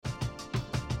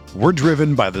We're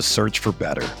driven by the search for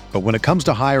better. But when it comes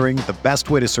to hiring, the best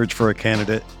way to search for a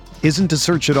candidate isn't to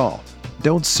search at all.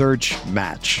 Don't search,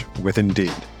 match with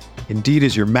Indeed. Indeed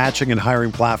is your matching and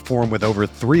hiring platform with over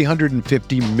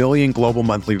 350 million global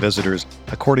monthly visitors,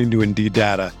 according to Indeed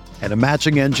data, and a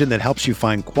matching engine that helps you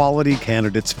find quality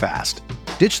candidates fast.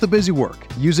 Ditch the busy work.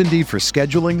 Use Indeed for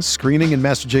scheduling, screening, and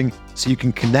messaging so you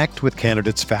can connect with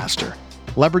candidates faster.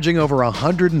 Leveraging over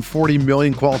 140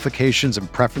 million qualifications and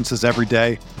preferences every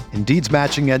day, Indeed's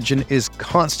matching engine is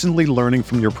constantly learning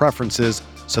from your preferences,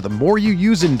 so the more you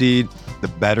use Indeed, the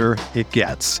better it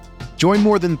gets. Join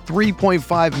more than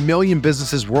 3.5 million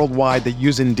businesses worldwide that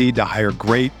use Indeed to hire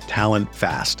great talent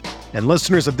fast. And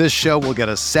listeners of this show will get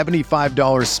a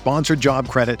 $75 sponsored job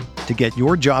credit to get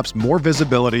your jobs more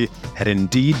visibility at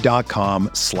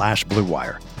Indeed.com/Blue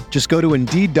Wire. Just go to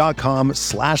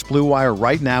Indeed.com/Blue Wire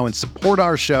right now and support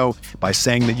our show by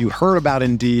saying that you heard about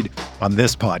Indeed on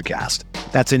this podcast.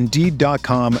 That's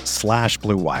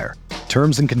Indeed.com/Blue Wire.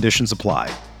 Terms and conditions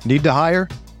apply. Need to hire?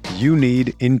 You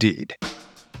need Indeed.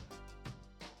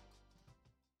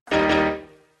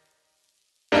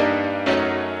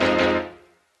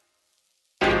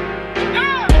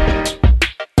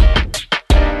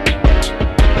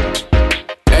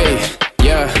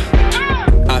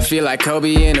 Feel like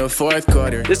Kobe in the fourth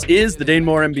quarter. This is the Dane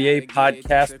Moore NBA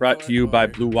podcast, brought to you by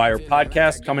Blue Wire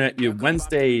Podcast, coming at you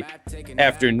Wednesday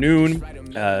afternoon.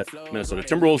 Minnesota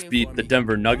Timberwolves beat the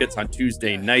Denver Nuggets on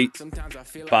Tuesday night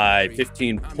by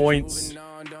 15 points.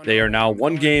 They are now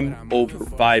one game over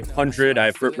 500. I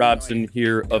have Britt Robson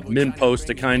here of MinPost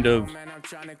to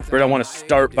Britt, I want to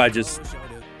start by just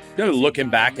looking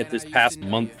back at this past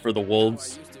month for the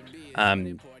Wolves.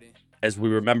 As we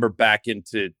remember back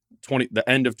into the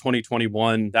end of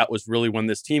 2021, that was really when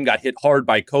this team got hit hard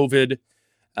by COVID.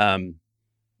 A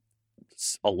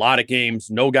lot of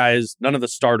games, no guys, none of the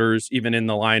starters even in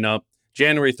the lineup.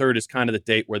 January 3rd is kind of the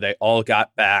date where they all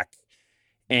got back.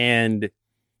 And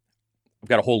I've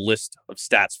got a whole list of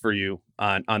stats for you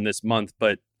on this month.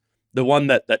 But the one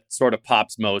that sort of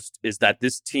pops most is that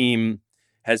this team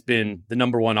has been the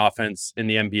number one offense in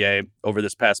the NBA over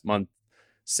this past month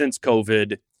since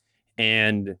COVID.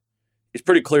 And is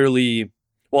pretty clearly,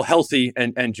 healthy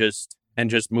and just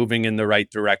moving in the right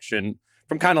direction.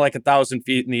 From kind of like 1,000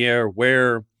 feet in the air,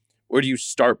 where do you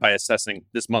start by assessing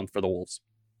this month for the Wolves?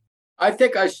 I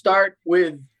think I start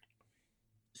with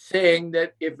saying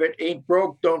that if it ain't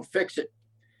broke, don't fix it.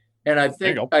 And I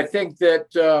think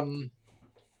that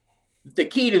the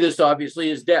key to this obviously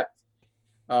is depth.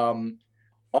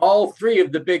 All three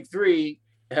of the big three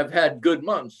have had good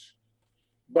months,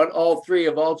 but all three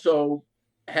have also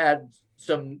had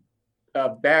some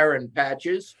barren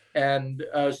patches and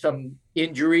some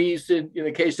injuries in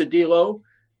the case of D'Lo,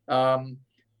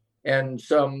 and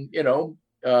some,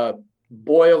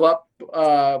 boil up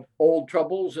old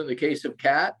troubles in the case of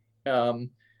Cat, and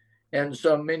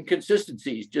some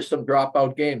inconsistencies, just some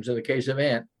dropout games in the case of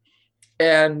Ant.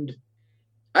 And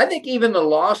I think even the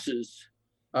losses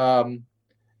have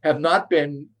not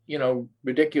been,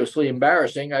 ridiculously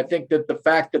embarrassing. I think that the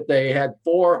fact that they had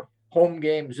 4 home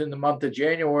games in the month of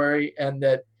January and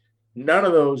that none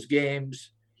of those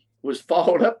games was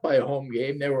followed up by a home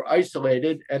game. They were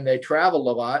isolated and they traveled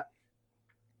a lot.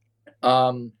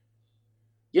 I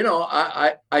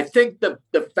think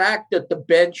the fact that the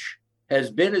bench has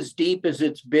been as deep as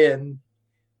it's been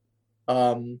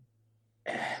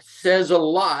says a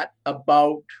lot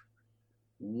about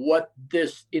what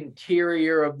this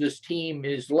interior of this team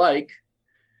is like.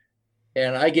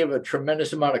 And I give a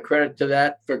tremendous amount of credit to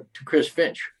that to Chris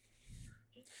Finch.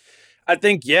 I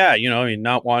think,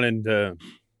 not wanting to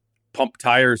pump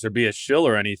tires or be a shill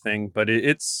or anything, but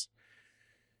it's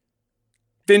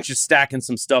Finch is stacking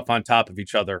some stuff on top of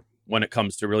each other when it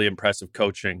comes to really impressive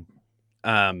coaching.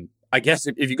 I guess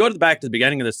if you go back to the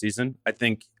beginning of the season, I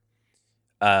think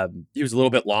he was a little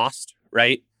bit lost,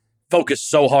 right? Focused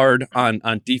so hard on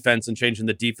defense and changing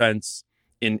the defense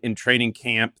in training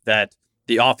camp that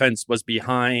the offense was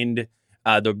behind.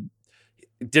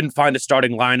 Didn't find a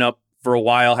starting lineup for a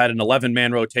while, had an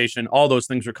 11-man rotation. All those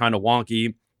things were kind of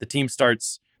wonky. The team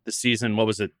starts the season,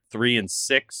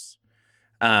 3-6?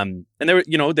 And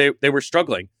they were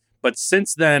struggling. But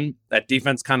since then, that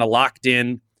defense kind of locked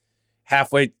in.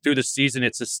 Halfway through the season,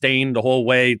 it sustained the whole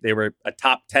way. They were a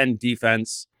top 10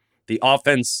 defense. The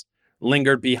offense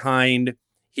lingered behind.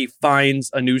 He finds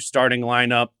a new starting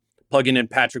lineup, plugging in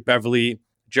Patrick Beverley,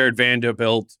 Jared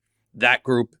Vanderbilt. That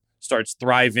group starts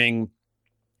thriving.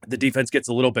 The defense gets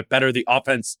a little bit better. The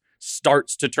offense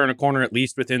starts to turn a corner, at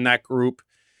least within that group.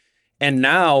 And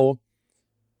now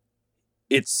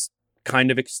it's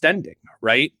kind of extending,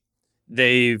 right?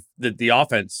 the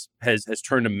offense has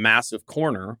turned a massive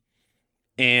corner,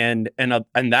 and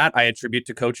that I attribute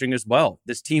to coaching as well.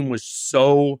 This team was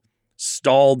so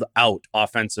stalled out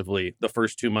offensively the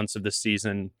first 2 months of the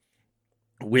season,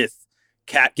 with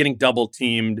Cat getting double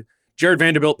teamed, Jared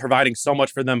Vanderbilt providing so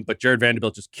much for them, but Jared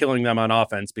Vanderbilt just killing them on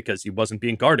offense because he wasn't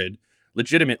being guarded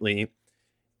legitimately.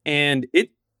 And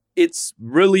it's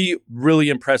really, really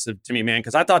impressive to me, man,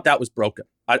 because I thought that was broken.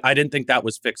 I didn't think that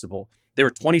was fixable. They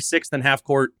were 26th in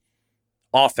half-court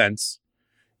offense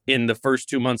in the first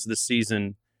 2 months of the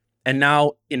season, and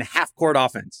now in half-court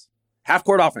offense,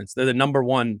 they're the number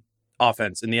one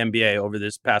offense in the NBA over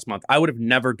this past month. I would have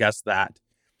never guessed that.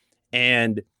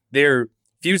 And they're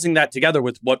fusing that together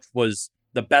with what was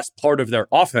the best part of their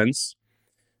offense,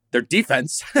 their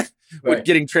defense, with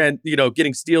getting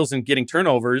steals and getting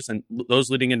turnovers and those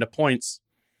leading into points.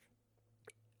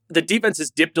 The defense has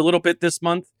dipped a little bit this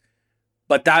month,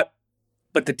 but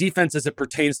the defense as it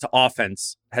pertains to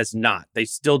offense has not. They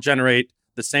still generate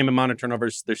the same amount of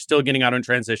turnovers. They're still getting out in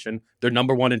transition. They're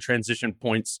number one in transition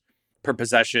points per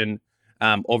possession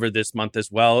over this month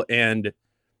as well. And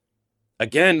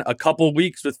again, a couple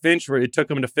weeks with Finch where it took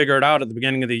him to figure it out at the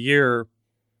beginning of the year.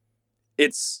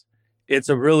 It's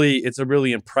a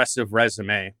really impressive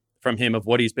resume from him of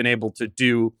what he's been able to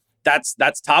do. That's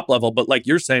top level. But like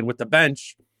you're saying with the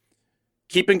bench,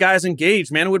 keeping guys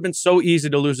engaged, man, it would have been so easy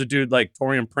to lose a dude like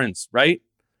Taurean Prince, right?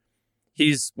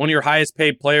 He's one of your highest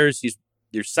paid players. He's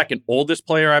your second oldest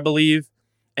player, I believe.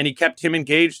 And he kept him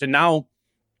engaged. And now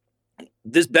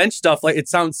this bench stuff, like, it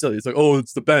sounds silly. It's like, oh,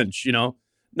 it's the bench,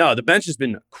 No, the bench has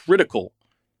been critical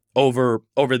over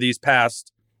these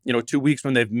past, 2 weeks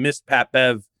when they've missed Pat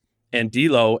Bev and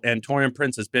D'Lo, and Taurean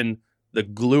Prince has been the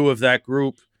glue of that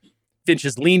group. Finch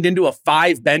has leaned into a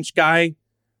 5 bench guy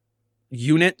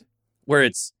unit where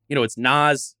it's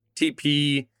Nas,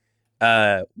 TP,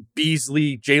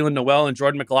 Beasley, Jalen Noel, and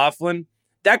Jordan McLaughlin.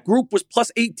 That group was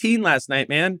plus 18 last night,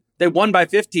 man. They won by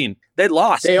 15. They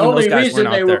lost. The only reason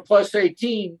they were plus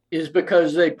 18 is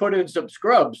because they put in some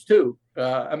scrubs too.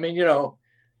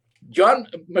 John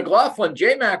McLaughlin,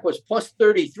 J-Mac was plus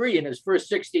 33 in his first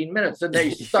 16 minutes, and they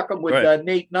stuck him with right.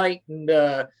 Nate Knight and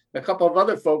a couple of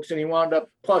other folks, and he wound up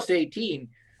plus 18.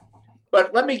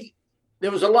 But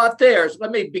there was a lot there, so let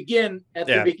me begin at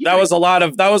the beginning. That was a lot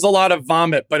of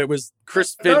vomit, but it was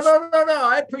Chris Finch. No,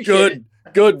 I appreciate it.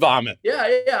 Good vomit. Yeah,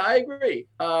 I agree.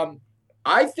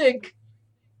 I think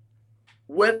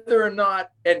whether or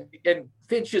not, and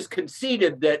Finch has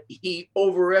conceded that he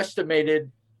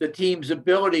overestimated the team's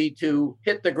ability to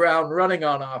hit the ground running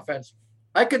on offense,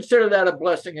 I consider that a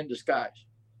blessing in disguise.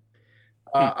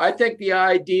 I think the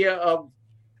idea of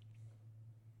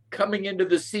coming into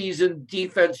the season,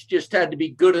 defense just had to be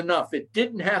good enough. It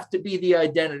didn't have to be the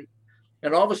identity.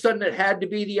 And all of a sudden it had to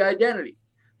be the identity.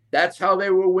 That's how they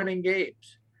were winning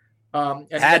games.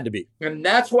 And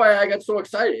that's why I got so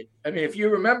excited. I mean, if you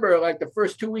remember, like the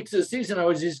first 2 weeks of the season, I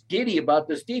was just giddy about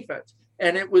this defense.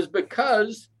 And it was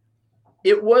because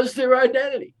it was their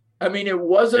identity. I mean, it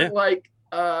wasn't like,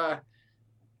 they're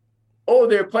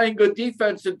playing good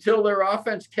defense until their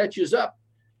offense catches up.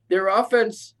 Their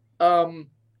offense,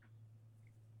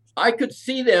 I could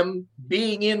see them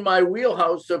being in my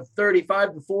wheelhouse of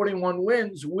 35 to 41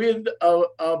 wins with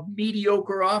a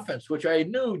mediocre offense, which I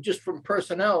knew just from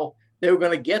personnel they were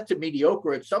going to get to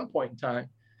mediocre at some point in time.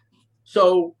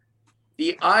 So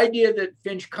the idea that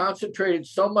Finch concentrated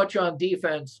so much on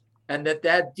defense and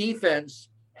that defense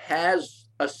has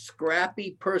a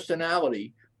scrappy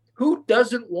personality. Who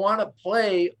doesn't want to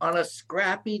play on a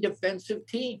scrappy defensive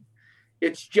team?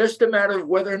 It's just a matter of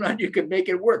whether or not you can make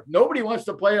it work. Nobody wants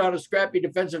to play on a scrappy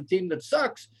defensive team that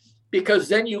sucks, because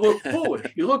then you look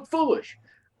foolish.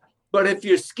 But if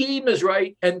your scheme is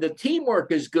right and the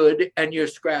teamwork is good and you're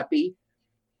scrappy,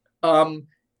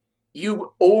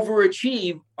 you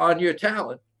overachieve on your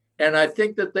talent. And I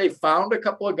think that they found a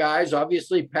couple of guys.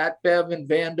 Obviously, Pat Bev and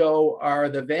Vando are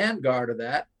the vanguard of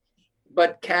that.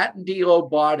 But Cat and D'Lo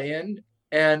bought in,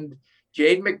 and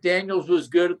Jaden McDaniels was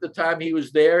good at the time he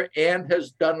was there and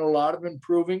has done a lot of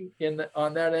improving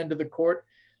on that end of the court.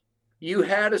 You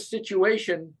had a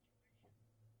situation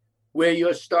where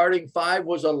your starting 5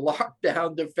 was a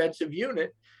lockdown defensive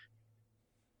unit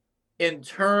in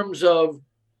terms of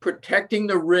protecting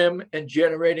the rim and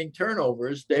generating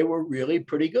turnovers. They were really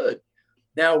pretty good.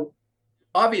 Now,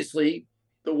 obviously,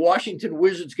 the Washington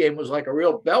Wizards game was like a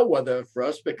real bellwether for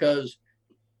us, because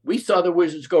we saw the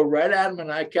Wizards go right at them,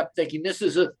 and I kept thinking, this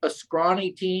is a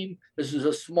scrawny team. This is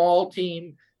a small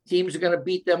team. Teams are going to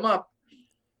beat them up.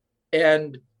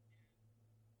 And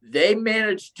they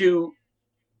managed to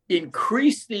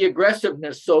increase the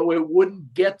aggressiveness so it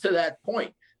wouldn't get to that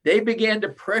point. they began to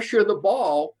pressure the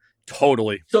ball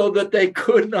Totally. so that they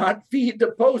could not feed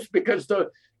the post because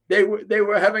they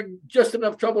were having just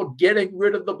enough trouble getting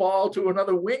rid of the ball to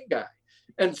another wing guy.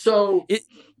 And so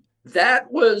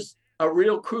that was a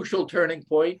real crucial turning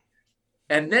point.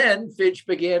 And then Finch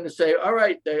began to say, all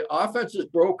right, the offense is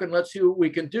broken. Let's see what we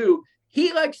can do.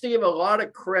 He likes to give a lot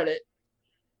of credit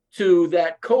to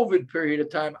that COVID period of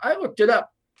time. I looked it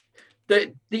up.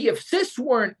 The assists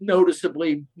weren't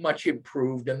noticeably much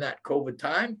improved in that COVID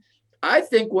time. I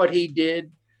think what he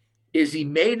did is he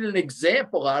made an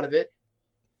example out of it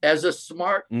as a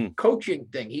smart coaching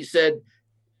thing. He said,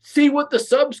 see what the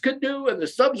subs could do. And the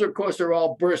subs, of course, are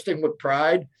all bursting with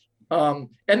pride. And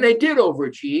they did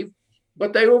overachieve,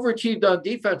 but they overachieved on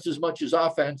defense as much as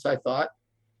offense, I thought.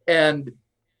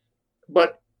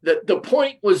 But the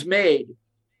point was made.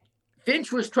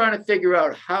 Finch was trying to figure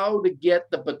out how to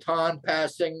get the baton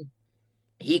passing.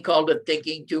 He called it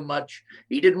thinking too much.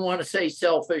 He didn't want to say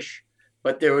selfish,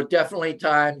 but there were definitely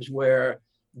times where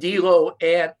D'Lo,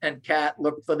 Ant, and Cat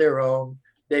looked for their own.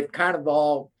 They've kind of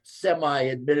all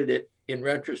semi-admitted it in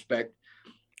retrospect.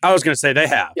 I was going to say they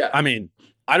have. Yeah. I mean,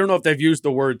 I don't know if they've used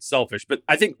the word selfish, but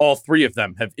I think all three of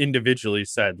them have individually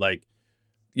said, like,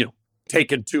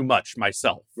 taken too much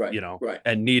myself, right,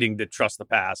 and needing to trust the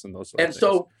pass and those sort of things. And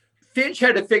so Finch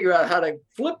had to figure out how to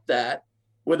flip that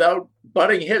without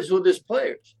butting heads with his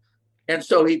players. And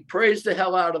so he praised the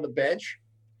hell out of the bench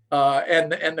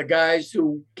and the guys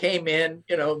who came in,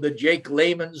 the Jake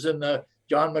Laymans and the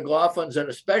John McLaughlins, and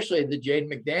especially the Jane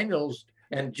McDaniels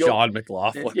and John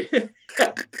McLaughlin.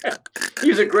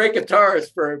 He's a great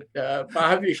guitarist for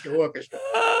Mahavishnu Orchestra.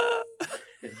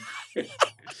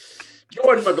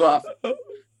 Jordan McLaughlin.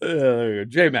 There you go.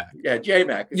 J-Mac. Yeah,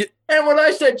 J-Mac. Yeah. And when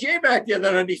I said J-Mac the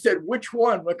other night, he said, which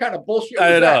one? What kind of bullshit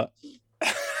was that?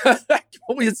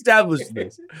 We established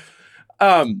this.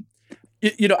 I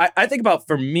think about,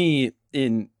 for me,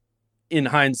 in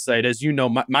hindsight, as you know,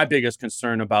 my biggest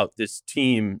concern about this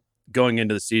team going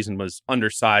into the season was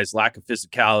undersized, lack of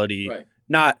physicality, right.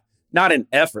 not an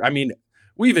effort. I mean,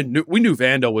 we knew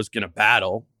Vando was going to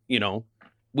battle,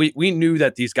 We knew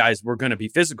that these guys were going to be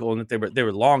physical and that they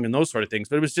were long and those sort of things,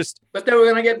 but it was just. But they were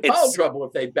going to get in foul trouble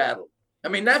if they battled. I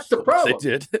mean, that's the problem.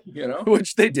 They did,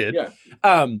 which they did. Yeah.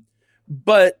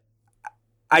 But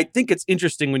I think it's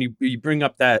interesting when you bring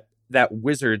up that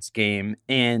Wizards game,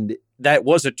 and that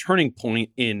was a turning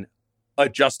point in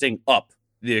adjusting up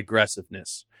the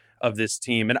aggressiveness of this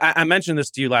team. And I mentioned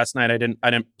this to you last night. I didn't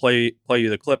play you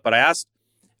the clip, but I asked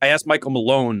Michael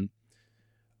Malone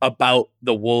about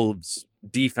the Wolves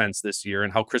defense this year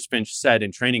and how Chris Finch said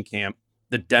in training camp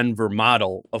the Denver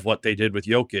model of what they did with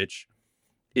Jokic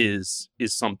is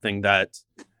something that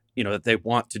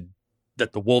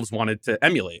that the Wolves wanted to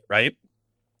emulate, right?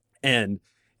 And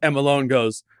Malone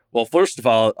goes, well, first of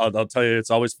all, I'll tell you, it's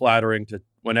always flattering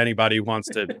when anybody wants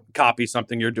to copy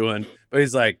something you're doing, but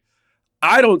he's like,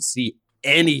 I don't see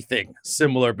anything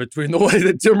similar between the way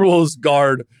the Timberwolves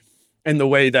guard and the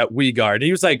way that we guard. And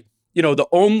he was like, the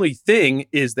only thing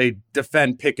is they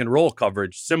defend pick and roll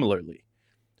coverage similarly,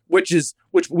 which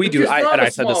we do. I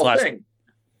said this last thing,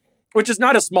 which is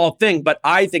not a small thing, but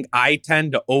I think I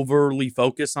tend to overly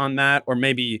focus on that, or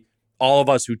maybe all of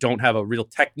us who don't have a real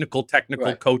technical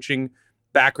right. coaching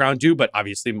background do, but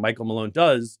obviously Michael Malone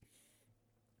does.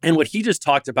 And what he just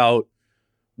talked about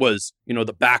was,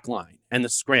 the back line and the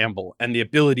scramble and the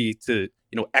ability to,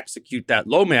 execute that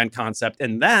low man concept,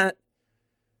 and that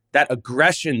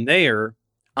aggression there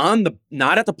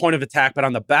not at the point of attack, but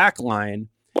on the back line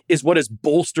is what has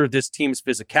bolstered this team's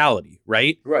physicality,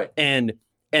 right? Right. And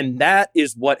that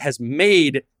is what has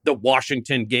made the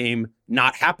Washington game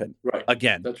not happen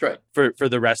again. That's right. For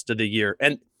the rest of the year.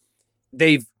 And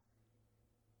their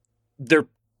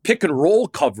pick and roll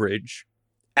coverage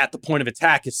at the point of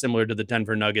attack is similar to the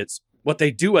Denver Nuggets. What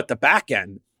they do at the back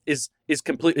end is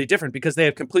completely different because they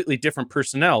have completely different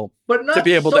personnel but not to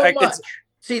be able so to much.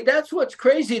 See, that's what's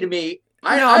crazy to me.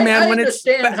 I when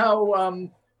understand how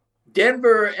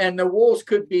Denver and the Wolves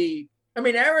could be. I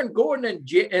mean, Aaron Gordon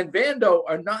and Vando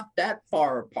are not that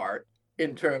far apart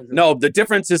in terms of. No, the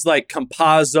difference is like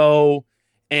Campazzo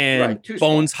and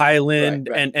Bones Highland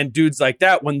and dudes like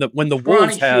that. When the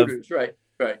Wolves have shooters, right.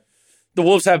 The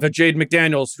Wolves have a Jade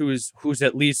McDaniels who's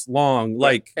at least long.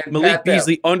 Like Malik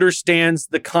Beasley understands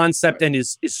the concept and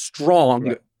is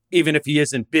strong, even if he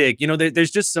isn't big.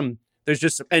 There's just some,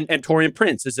 and Taurean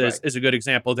Prince is a good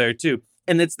example there too.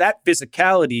 And it's that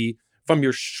physicality from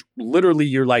your literally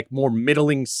your like more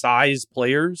middling size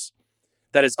players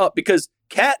that is up, because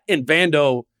Cat and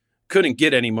Vando couldn't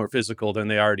get any more physical than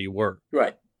they already were.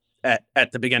 Right.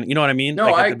 At the beginning, you know what I mean?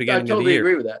 No, like at the beginning I totally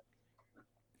agree with that.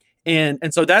 And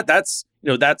so that's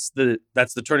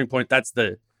the turning point. That's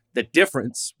the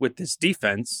difference with this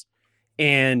defense.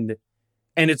 And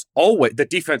it's always the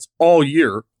defense all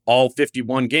year, all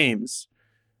 51 games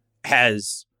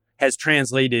has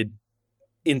translated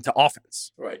into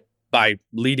offense. Right. By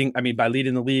leading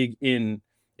the league in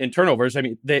turnovers. I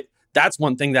mean, that's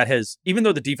one thing that has, even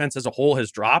though the defense as a whole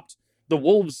has dropped, the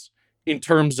Wolves in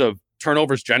terms of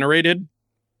turnovers generated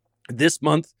this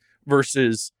month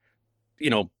versus,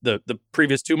 the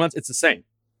previous 2 months, it's the same.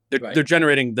 They're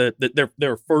generating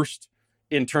they're first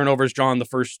in turnovers drawn the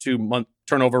first 2 month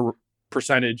turnover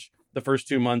percentage the first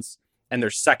 2 months, and they're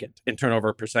second in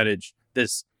turnover percentage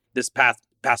this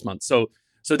past month. So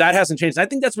that hasn't changed. And I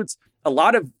think that's what's a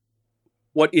lot of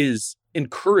what is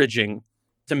encouraging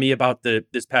to me about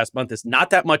this past month is not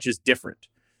that much is different.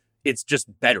 It's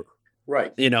just better.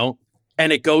 Right.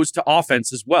 And it goes to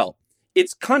offense as well.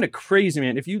 It's kind of crazy,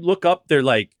 man. If you look up their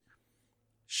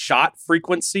shot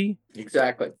frequency.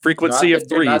 Exactly. Frequency of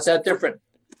threes. Not that different.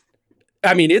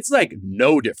 I mean, it's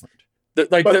no different.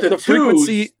 The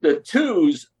frequency. The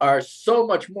twos are so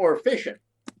much more efficient.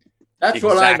 That's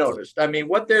what I noticed. I mean,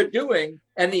 what they're doing,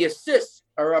 and the assists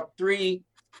are up three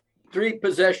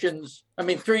possessions. I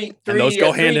mean, three those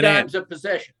go hand in hand of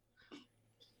possession.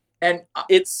 And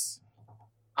it's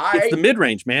the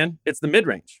mid-range, man. It's the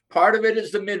mid-range. Part of it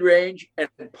is the mid-range, and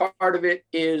part of it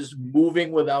is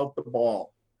moving without the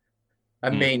ball. I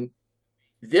mean,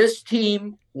 this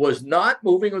team was not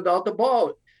moving without the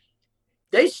ball.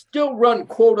 They still run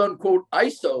quote-unquote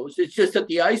ISOs. It's just that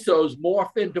the ISOs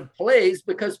morph into plays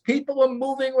because people are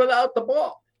moving without the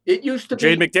ball. It used to be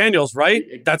Jade McDaniels,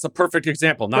 right? That's a perfect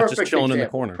example, not just chilling in the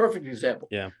corner. Perfect example.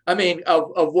 Yeah. I mean,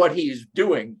 of what he's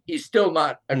doing. He's still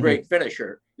not a great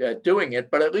finisher doing it,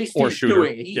 but at least he's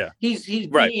doing it. He's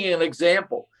being an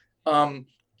example. And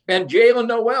Jalen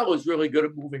Noel is really good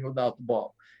at moving without the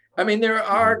ball. I mean, there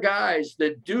are guys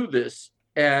that do this,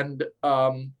 and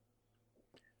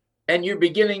you're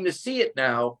beginning to see it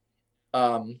now.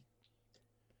 And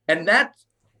that's,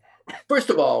 first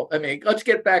of all, I mean, let's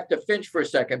get back to Finch for a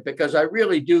second, because I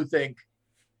really do think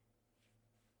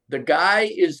the guy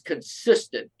is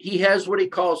consistent. He has what he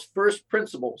calls first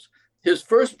principles. His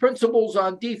first principles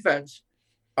on defense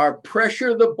are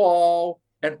pressure the ball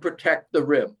and protect the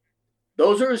rim.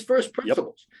 Those are his first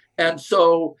principles. Yep.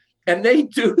 And they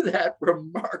do that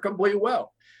remarkably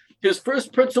well. His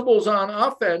first principles on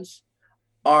offense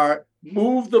are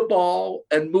move the ball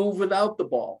and move without the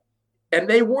ball. And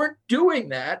they weren't doing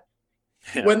that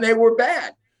when they were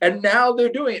bad. And now they're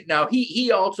doing it. Now,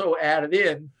 he also added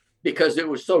in, because it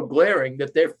was so glaring,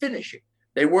 that they're finishing.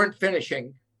 They weren't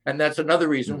finishing. And that's another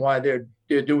reason why they're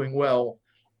doing well,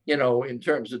 in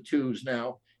terms of twos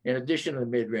now, in addition to the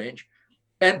mid-range.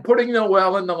 And putting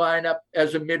Noel in the lineup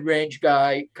as a mid-range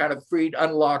guy kind of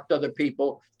unlocked other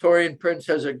people. Taurean Prince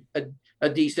has a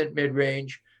decent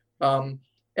mid-range. And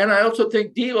I also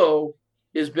think D'Lo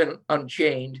has been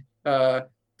unchained to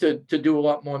do a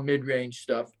lot more mid-range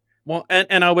stuff. Well,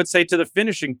 and I would say to the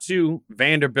finishing too,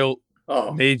 Vanderbilt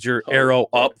made your arrow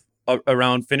up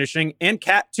around finishing, and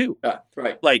Cat too.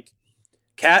 Right.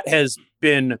 Cat has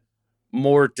been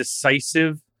more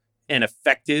decisive and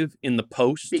effective in the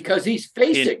post because he's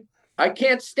facing. I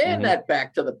can't stand that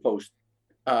back to the post.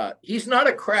 He's not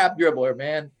a crab dribbler,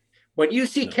 man. When you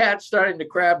see Cat starting to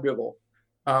crab dribble,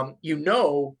 I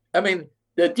mean,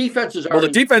 the defense is already. Well,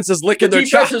 the defense is licking their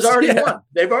chops. The defense has already won.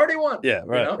 They've already won. Yeah,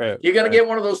 right. Right, you're going to get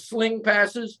one of those sling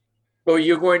passes, or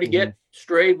you're going to get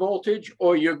stray voltage,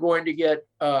 or you're going to get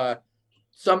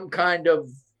some kind of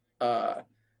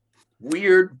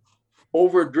weird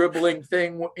over dribbling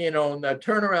thing, in the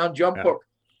turnaround jump hook.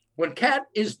 When Cat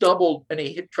is doubled and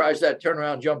he tries that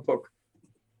turnaround jump hook,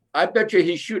 I bet you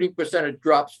his shooting percentage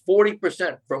drops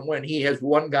 40% from when he has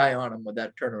one guy on him with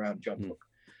that turnaround jump hook.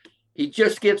 He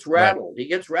just gets rattled. He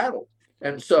gets rattled.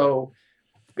 And so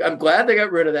I'm glad they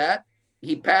got rid of that.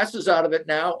 He passes out of it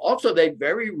now. Also, they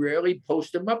very rarely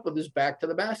post him up with his back to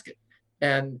the basket.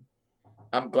 And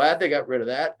I'm glad they got rid of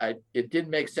that. It didn't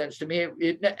make sense to me.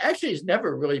 It actually has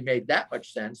never really made that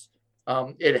much sense.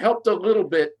 It helped a little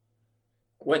bit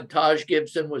when Taj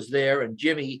Gibson was there and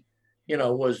Jimmy,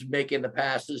 was making the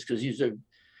passes because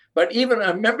but even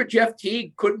I remember Jeff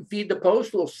Teague couldn't feed the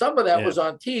post. Well, some of that was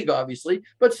on Teague, obviously,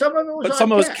 but some of it was on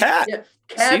some of it was Cat. Yeah.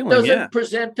 Cat doesn't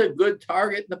present a good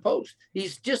target in the post.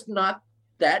 He's just not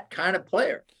that kind of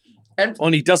player. And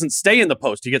he doesn't stay in the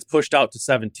post. He gets pushed out to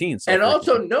 17. So and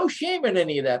also no shame in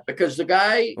any of that, because the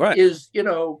guy is,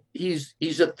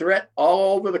 he's a threat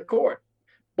all over the court.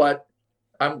 But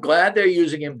I'm glad they're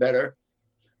using him better.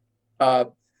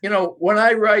 When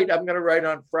I write, I'm going to write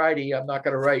on Friday. I'm not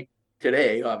going to write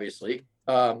today, obviously.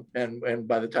 And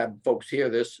by the time folks hear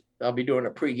this, I'll be doing a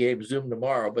pregame Zoom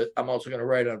tomorrow, but I'm also going to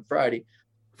write on Friday.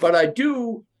 But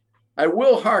I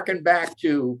will hearken back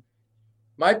to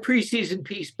my preseason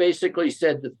piece. Basically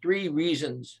said the 3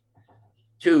 reasons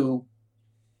to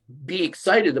be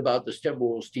excited about this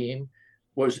Timberwolves team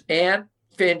was Ant,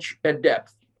 Finch, and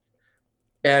depth.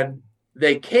 And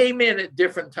they came in at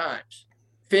different times.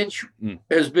 Finch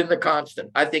has been the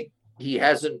constant. I think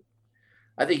he's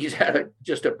had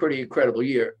just a pretty incredible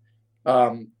year.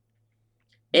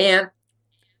 Ant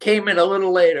came in a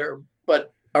little later,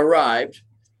 but arrived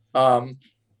probably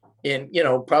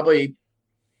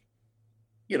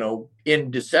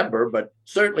in December, but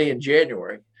certainly in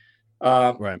January.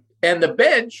 Right. And the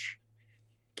bench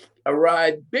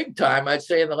arrived big time, I'd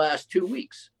say, in the last 2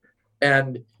 weeks.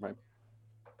 And right.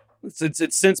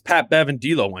 It's since Pat Bev and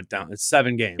D'Lo went down. It's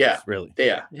 7 games. Yeah, really.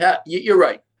 Yeah, you're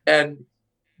right. And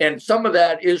some of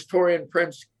that is Taurean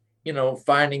Prince,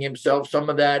 finding himself. Some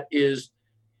of that is,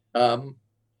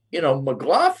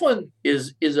 McLaughlin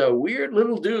is a weird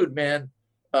little dude, man.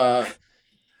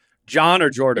 John or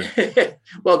Jordan?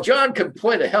 Well, John can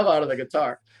play the hell out of the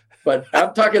guitar, but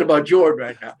I'm talking about Jordan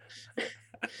right now.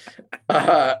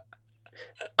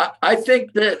 I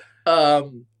think that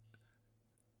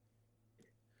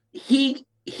he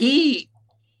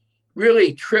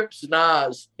really trips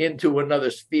Nas into another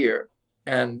sphere.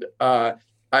 And I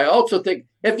also think,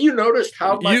 have you noticed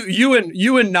how much you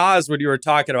and Nas, when you were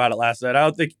talking about it last night, I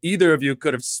don't think either of you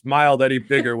could have smiled any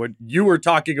bigger when you were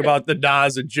talking about the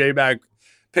Nas and J-Mac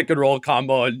pick and roll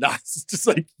combo, and Nas is just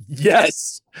like,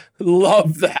 yes,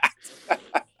 love that.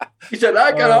 He said,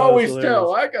 I can always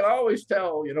tell,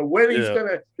 when he's going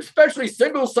to, especially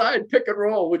single side pick and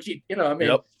roll, which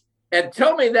Yep. And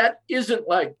tell me that isn't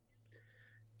like,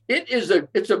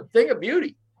 it's a thing of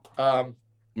beauty.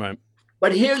 Right.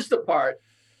 But here's the part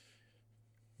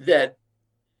that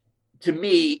to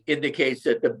me indicates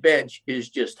that the bench is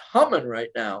just humming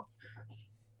right now.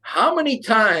 How many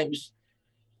times?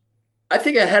 I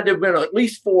think it had to have been at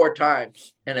least 4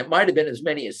 times, and it might have been as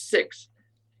many as 6,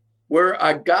 where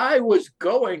a guy was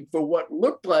going for what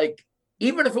looked like,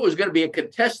 even if it was going to be a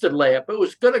contested layup, it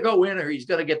was going to go in or he's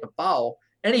going to get the foul,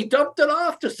 and he dumped it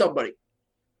off to somebody.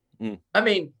 I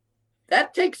mean,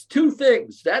 that takes 2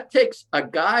 things. That takes a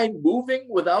guy moving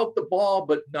without the ball,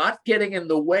 but not getting in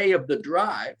the way of the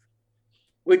drive,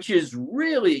 which is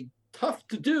really tough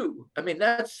to do. I mean,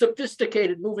 that's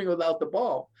sophisticated moving without the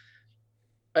ball.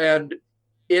 And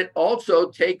it also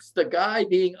takes the guy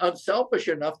being unselfish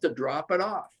enough to drop it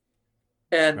off.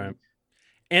 And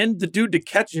the dude to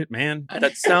catch it, man.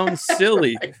 That sounds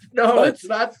silly. No, it's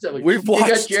not silly. We've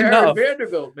watched you got Jared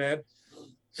Vanderbilt, man.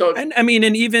 So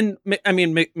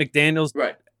McDaniels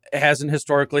hasn't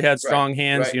historically had strong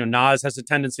hands. Right. Nas has a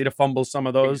tendency to fumble some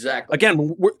of those. Exactly.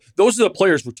 Again, those are the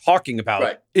players we're talking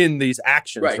about in these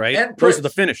actions, right? And those are the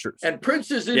finishers. And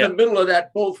Prince is in the middle of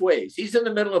that both ways. He's in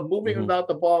the middle of moving without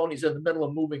the ball, and he's in the middle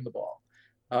of moving the ball.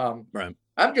 I'm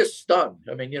just stunned.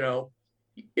 I mean,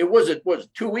 it was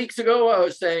 2 weeks ago. I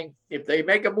was saying, if they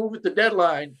make a move at the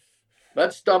deadline,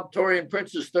 let's dump Taurean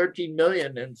Prince's $13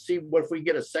 million and see what if we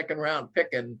get a 2nd round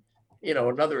pick and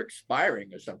another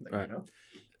expiring or something.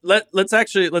 Let's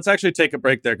actually take a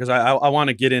break there, because I want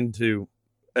to get into,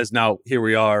 as now here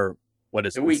we are. What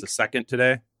is it? It's the 2nd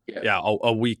today? Yeah,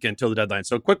 a week until the deadline.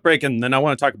 So quick break, and then I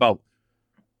want to talk about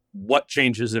what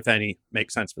changes, if any,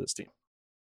 make sense for this team.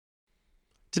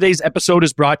 Today's episode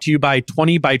is brought to you by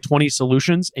 20 by 20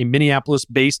 Solutions, a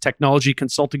Minneapolis-based technology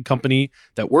consulting company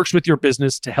that works with your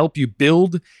business to help you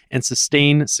build and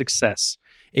sustain success.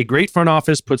 A great front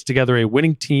office puts together a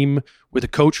winning team with a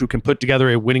coach who can put together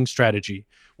a winning strategy.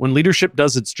 When leadership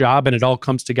does its job and it all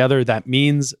comes together, that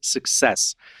means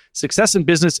success. Success in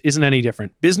business isn't any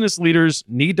different. Business leaders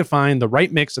need to find the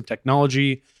right mix of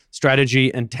technology,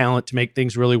 strategy, and talent to make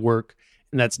things really work,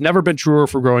 and that's never been truer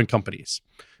for growing companies.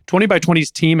 20 by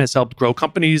 20's team has helped grow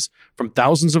companies from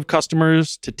thousands of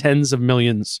customers to tens of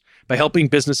millions by helping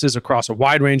businesses across a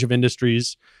wide range of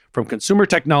industries, from consumer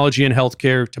technology and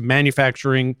healthcare to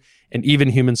manufacturing and even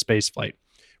human spaceflight.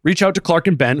 Reach out to Clark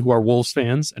and Ben, who are Wolves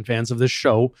fans and fans of this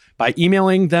show, by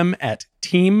emailing them at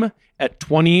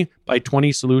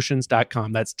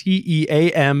team@20by20solutions.com. That's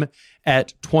TEAM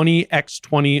at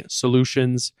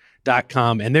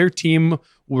 20x20solutions.com. And their team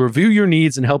will review your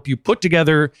needs and help you put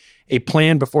together a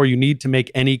plan before you need to make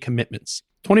any commitments.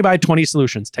 20 by 20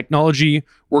 Solutions, technology,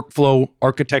 workflow,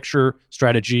 architecture,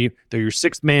 strategy. They're your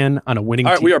 6th man on a winning team.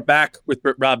 All right, we are back with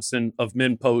Britt Robson of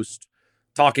Min Post,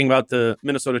 talking about the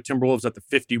Minnesota Timberwolves at the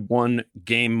 51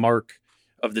 game mark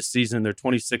of the season. They're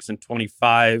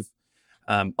 26-25.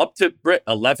 Up to Britt,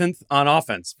 11th on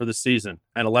offense for the season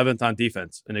and 11th on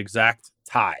defense, an exact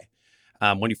tie.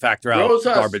 When you factor out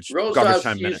garbage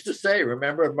time used minutes. To say,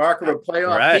 remember, mark of a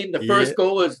playoff team, the first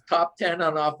goal is top 10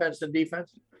 on offense and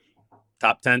defense.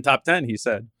 Top 10, he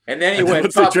said. And then he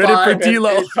went top 5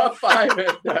 and top 5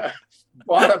 and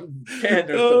bottom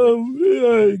 10 or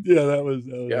something. Yeah, that was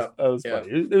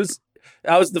funny.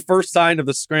 That was the first sign of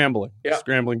the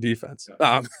scrambling defense.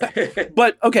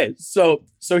 But okay, so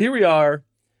here we are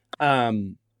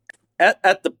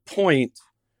at the point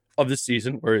of the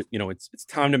season where, you know, it's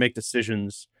time to make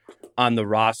decisions on the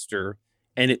roster,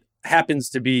 and it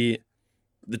happens to be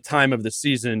the time of the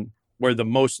season where the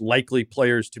most likely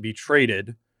players to be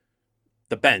traded,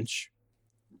 the bench,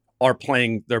 are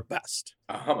playing their best.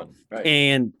 Right.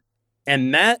 And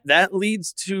that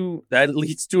leads to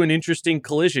an interesting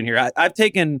collision here. I've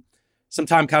taken some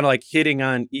time kind of like hitting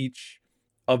on each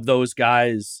of those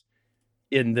guys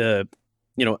in the,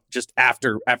 you know, just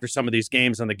after some of these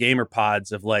games on the gamer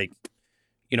pods of like,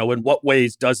 you know, in what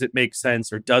ways does it make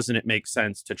sense or doesn't it make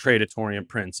sense to trade a Taurean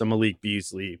Prince, a Malik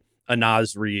Beasley, a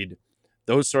Naz Reid,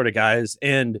 those sort of guys.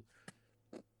 And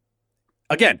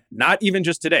again, not even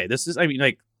just today. This is, I mean,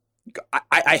 like,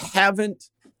 I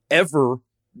haven't ever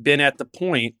been at the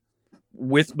point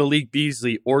with Malik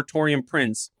Beasley or Taurean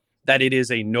Prince that it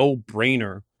is a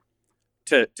no-brainer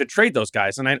to trade those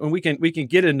guys. And we can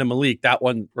get into Malik. That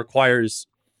one requires,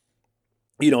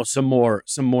 you know, some more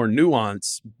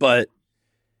nuance, but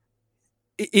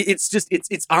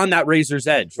it's on that razor's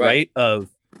edge, right? Of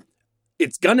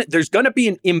there's gonna be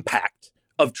an impact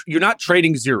of, you're not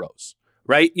trading zeros,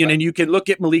 right? You know, and you can look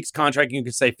at Malik's contract and you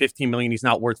can say 15 million, he's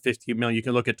not worth 15 million. You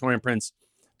can look at Taurean Prince,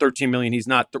 13 million, he's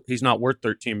not worth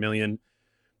 13 million.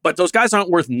 But those guys aren't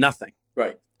worth nothing.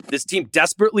 Right. This team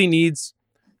desperately needs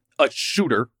a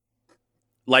shooter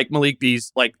like Malik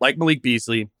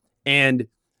Beasley, and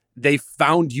they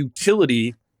found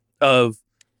utility of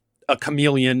a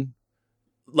chameleon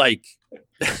like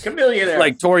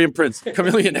Taurean Prince,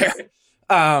 chameleonaire.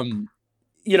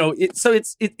 You know, it's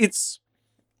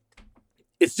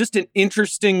just an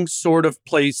interesting sort of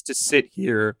place to sit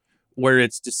here where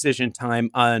it's decision time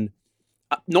on.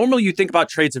 Normally you think about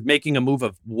trades of making a move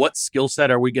of what skill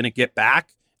set are we going to get back.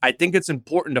 I think it's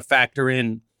important to factor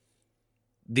in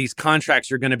these contracts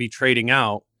you're going to be trading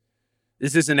out.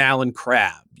 This isn't Alan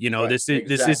Crabb, you know, this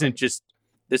isn't just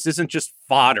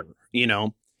fodder, you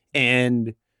know,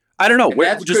 and I don't know.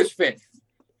 That's Chris Finch.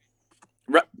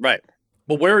 Right.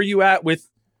 Well, where are you at with,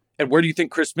 and where do you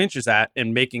think Chris Finch is at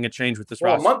in making a change with this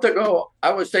roster? A month ago,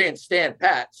 I was saying stand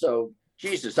pat. So,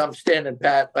 Jesus, I'm standing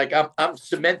pat. Like I'm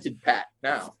cemented pat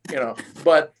now, you know.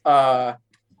 But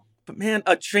man,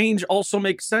 a change also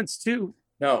makes sense too.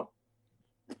 No.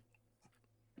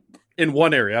 In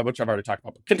one area, which I've already talked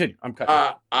about. But continue. I'm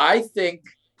cutting. I think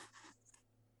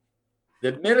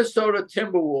the Minnesota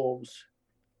Timberwolves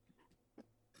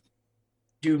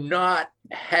do not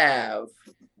have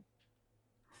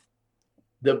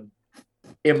the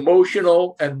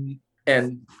emotional and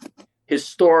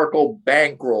historical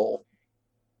bankroll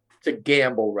to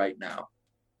gamble right now.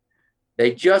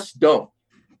 They just don't.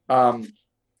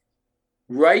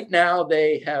 Right now,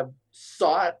 they have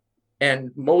sought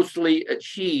and mostly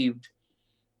achieved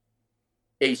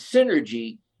a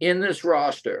synergy in this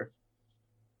roster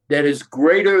that is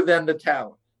greater than the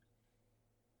talent.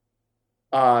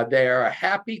 They are a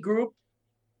happy group.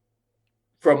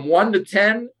 From 1 to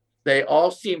 10, they all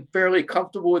seem fairly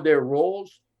comfortable with their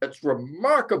roles. That's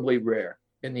remarkably rare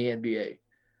in the NBA.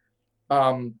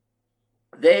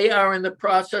 They are in the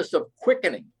process of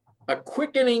quickening. A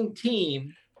quickening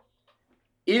team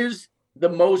is the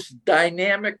most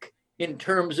dynamic in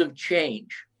terms of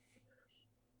change.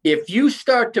 If you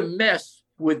start to mess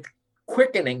with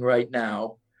quickening right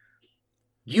now,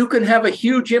 you can have a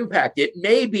huge impact. It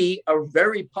may be a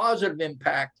very positive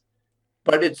impact,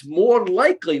 but it's more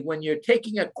likely when you're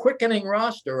taking a quickening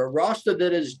roster, a roster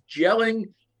that is gelling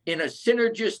in a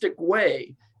synergistic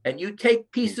way, and you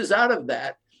take pieces out of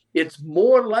that, it's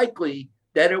more likely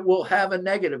that it will have a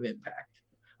negative impact.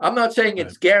 I'm not saying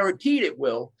it's guaranteed it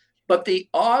will, but the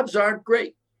odds aren't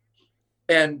great.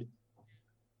 And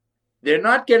they're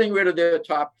not getting rid of their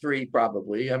top three,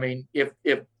 probably. I mean, if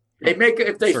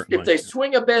they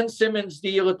swing a Ben Simmons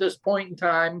deal at this point in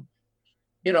time,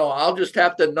 you know, I'll just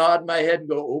have to nod my head and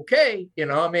go, okay, you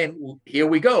know, I mean, here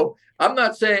we go. I'm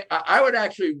not saying I would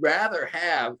actually rather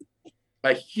have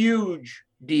a huge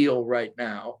deal right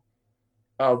now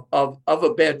of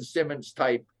a Ben Simmons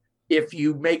type. If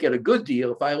you make it a good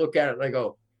deal, if I look at it and I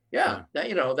go,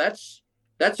 you know, that's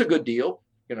a good deal,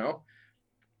 you know.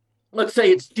 Let's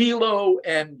say it's D'Lo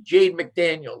and Jade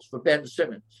McDaniels for Ben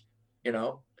Simmons. you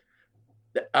know.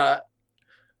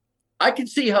 I can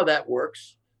see how that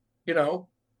works, you know.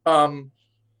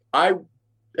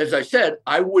 As I said,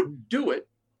 I wouldn't do it,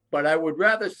 but I would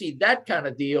rather see that kind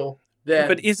of deal than.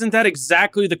 But isn't that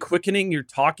exactly the quickening you're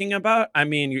talking about? I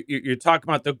mean, you're talking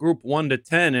about the group 1 to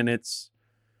 10, and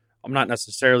I'm not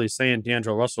necessarily saying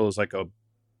D'Angelo Russell is like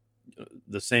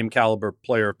the same caliber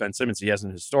player of Ben Simmons. He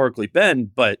hasn't historically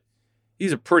been, but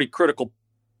he's a pretty critical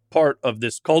part of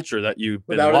this culture that you've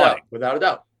been lauding. Without a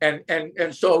doubt.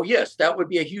 And so, yes, that would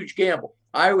be a huge gamble.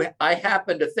 I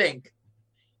happen to think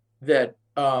that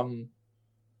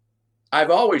I've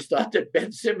always thought that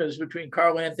Ben Simmons between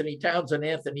Karl Anthony Towns and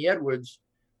Anthony Edwards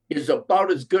is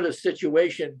about as good a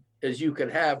situation as you can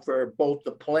have for both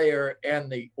the player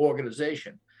and the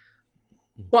organization.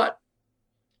 But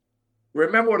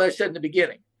remember what I said in the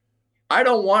beginning. I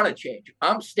don't want to change.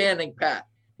 I'm standing pat.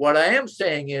 What I am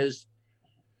saying is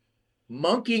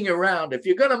monkeying around. If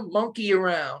you're going to monkey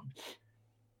around,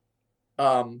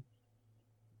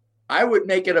 I would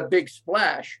make it a big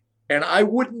splash, and I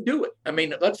wouldn't do it. I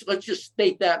mean, let's just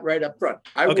state that right up front.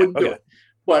 I wouldn't do it.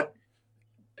 But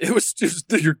it was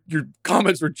just your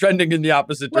comments were trending in the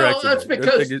opposite direction. Well, that's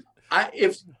because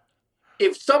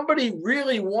if somebody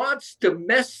really wants to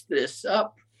mess this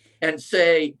up and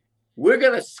say, we're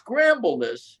going to scramble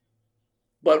this,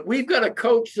 but we've got a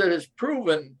coach that has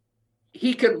proven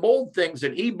he can mold things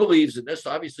and he believes in this.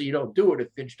 Obviously, you don't do it if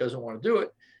Finch doesn't want to do it.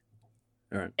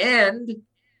 All right. And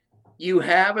you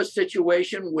have a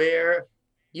situation where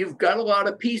you've got a lot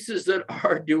of pieces that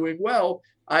are doing well.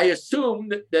 I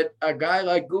assume that a guy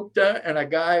like Gupta and a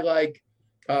guy like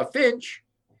Finch,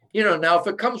 now if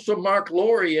it comes from Mark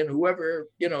Laurie and whoever,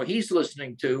 he's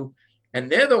listening to, and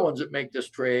they're the ones that make this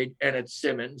trade, and it's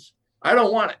Simmons, I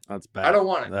don't want it. That's bad. I don't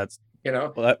want it. That's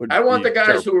I want the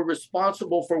guys who are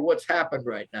responsible for what's happened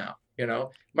right now.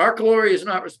 Mark Laurie is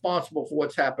not responsible for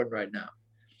what's happened right now.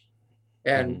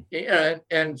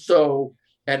 And so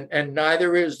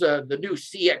neither is the new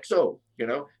CXO,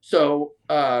 So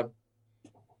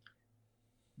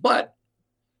but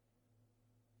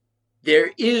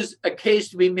there is a case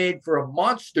to be made for a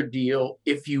monster deal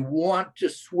if you want to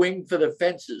swing for the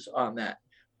fences on that.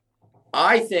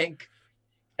 I think.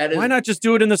 Why not just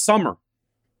do it in the summer?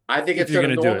 I think it's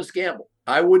an enormous gamble.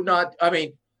 I would not. I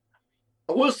mean,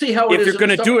 we'll see how it is. If you're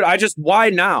going to do it, why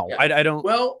now? Yeah. I don't.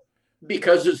 Well,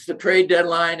 because it's the trade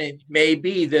deadline, and it may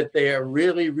be that they are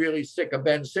really, really sick of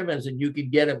Ben Simmons, and you can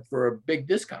get him for a big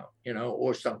discount,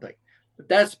 or something. But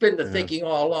that's been the thinking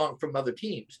all along from other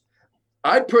teams.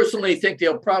 I personally think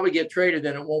they'll probably get traded,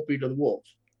 and it won't be to the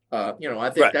Wolves. I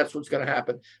think that's what's going to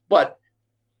happen. But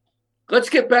let's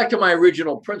get back to my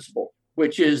original principle,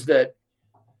 which is that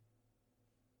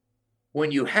when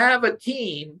you have a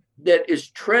team that is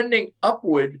trending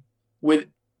upward with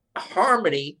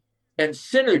harmony and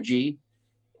synergy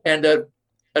and a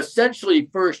essentially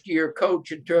first-year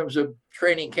coach in terms of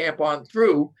training camp on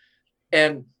through,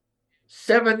 and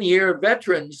 7-year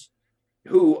veterans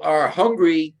who are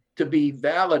hungry to be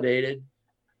validated,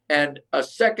 and a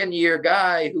second-year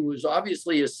guy who is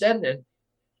obviously ascendant,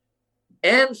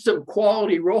 and some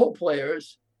quality role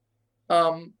players.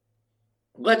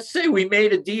 Let's say we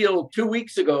made a deal 2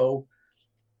 weeks ago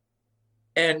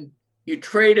and you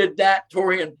traded that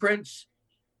Taurean Prince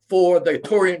for the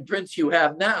Taurean Prince you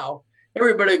have now.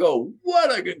 Everybody go,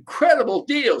 what an incredible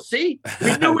deal. See,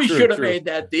 we knew we should have made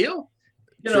that deal.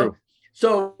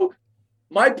 So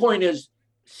my point is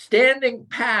standing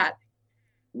pat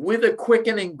with a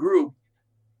quickening group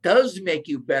does make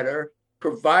you better,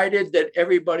 provided that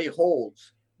everybody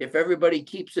holds. If everybody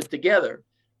keeps it together.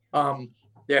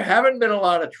 There haven't been a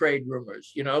lot of trade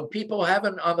rumors. People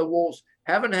on the Wolves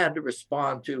haven't had to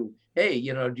respond to, hey,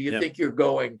 do you think you're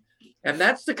going? And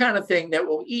that's the kind of thing that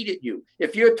will eat at you.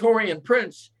 If you're Taurean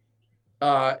Prince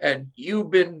and you've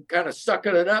been kind of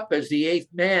sucking it up as the eighth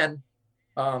man,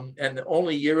 and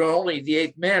you're only the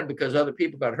eighth man because other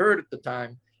people got hurt at the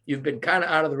time, you've been kind of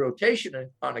out of the rotation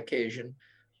on occasion.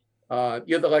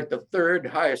 You're the third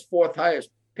highest, fourth highest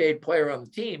paid player on the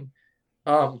team.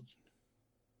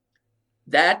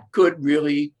 That could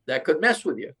mess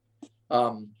with you.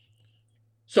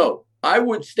 So I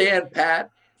would stand pat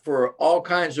for all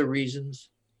kinds of reasons.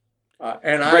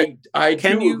 And I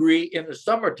do agree in the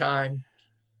summertime,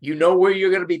 where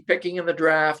you're going to be picking in the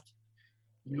draft.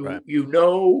 You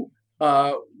know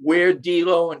where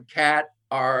D'Lo and Cat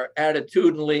are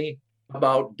attitudinally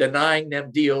about denying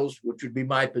them deals, which would be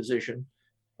my position.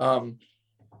 A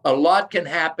lot can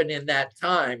happen in that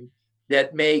time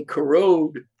that may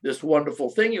corrode this wonderful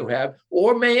thing you have,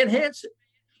 or may enhance it.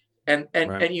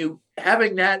 And you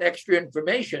having that extra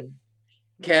information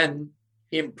can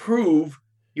improve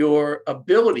your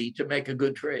ability to make a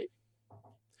good trade.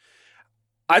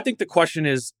 I think the question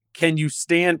is, can you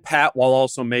stand pat while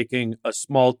also making a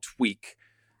small tweak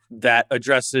that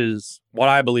addresses what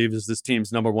I believe is this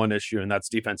team's number one issue, and that's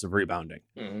defensive rebounding.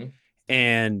 Mm-hmm.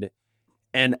 And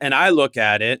I look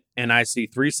at it and I see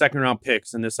 3 second-round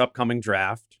picks in this upcoming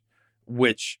draft,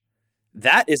 which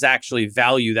that is actually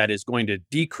value that is going to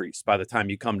decrease by the time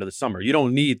you come to the summer. You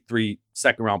don't need 3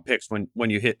 second-round picks when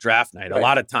you hit draft night. Right. A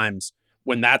lot of times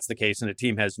when that's the case and a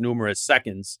team has numerous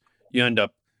seconds, you end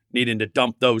up needing to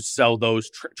dump those, sell those,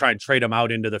 try and trade them out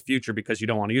into the future because you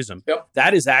don't want to use them. Yep.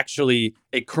 That is actually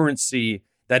a currency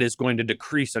that is going to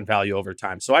decrease in value over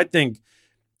time. So I think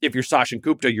if you're Sachin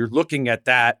Gupta, you're looking at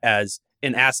that as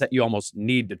an asset you almost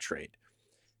need to trade.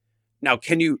 Now,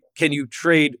 can you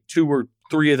trade 2 or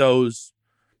 3 of those,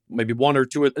 maybe 1 or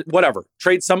 2, whatever,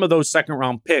 trade some of those second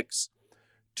round picks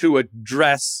to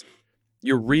address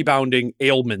your rebounding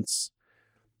ailments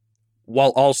while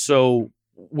also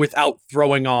without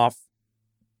throwing off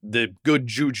the good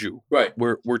juju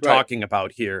we're talking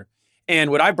about here.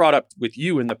 And what I brought up with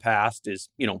you in the past is,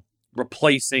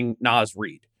 replacing Naz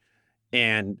Reid.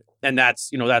 And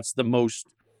that's, that's the most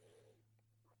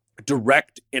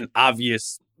direct and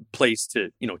obvious place to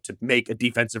make a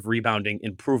defensive rebounding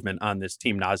improvement on this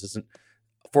team. Naz isn't,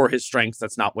 for his strengths,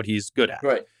 that's not what he's good at.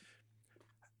 Right.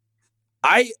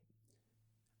 I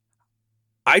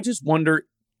just wonder,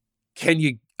 can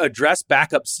you address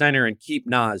backup center and keep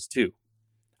Naz too?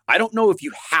 I don't know if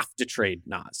you have to trade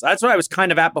Naz. That's what I was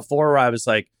kind of at before, where I was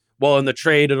like, well, in the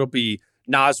trade, it'll be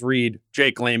Naz Reid,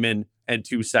 Jake Layman, and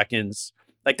 2 seconds.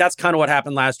 Like, that's kind of what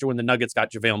happened last year when the Nuggets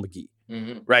got JaVale McGee.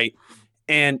 Mm-hmm. Right.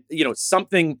 And,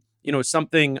 something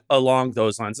along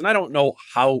those lines. And I don't know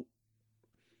how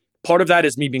part of that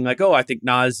is me being like, oh, I think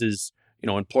Naz is,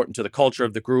 important to the culture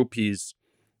of the group. He's,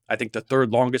 I think, the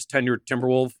 3rd longest tenured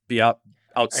Timberwolf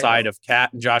outside of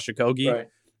Kat and Josh Okogie. Right.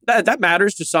 That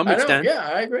matters to some extent. Yeah,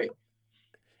 I agree.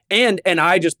 And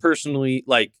I just personally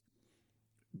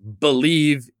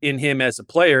believe in him as a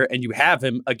player, and you have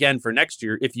him again for next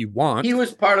year if you want. He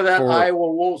was part of that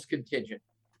Iowa Wolves contingent.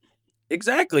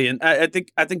 Exactly. And I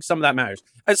think some of that matters.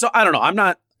 And so I don't know. I'm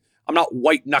not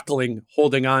white knuckling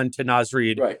holding on to Naz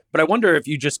Reid. Right. But I wonder if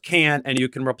you just can and you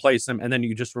can replace him, and then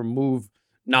you just remove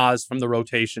Naz from the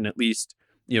rotation, at least,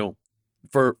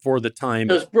 for the time.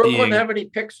 Does Brooklyn have any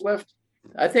picks left?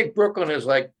 I think Brooklyn is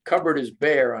cupboard is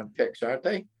bare on picks, aren't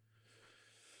they?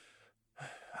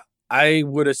 I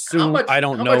would assume. I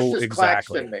don't know much does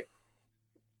exactly. Claxton make?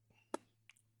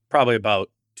 Probably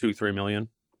about $2-3 million.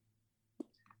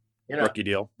 Rookie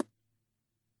deal.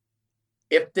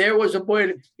 If there was a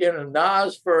way to,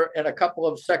 Naz and a couple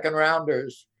of second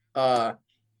rounders for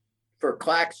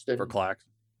Claxton.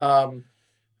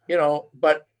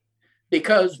 But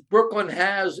because Brooklyn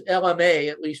has LMA,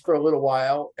 at least for a little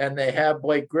while, and they have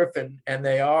Blake Griffin, and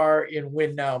they are in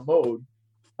win now mode,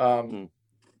 I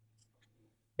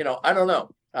don't know.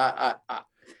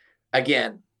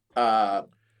 Again. Let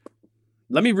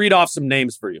me read off some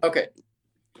names for you. Okay.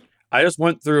 I just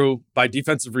went through by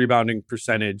defensive rebounding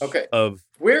percentage of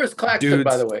where is Claxton, dudes.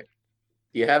 By the way?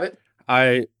 Do you have it?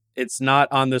 It's not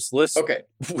on this list. Okay.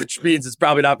 Which means it's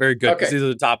probably not very good because these are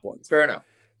the top ones. Fair enough.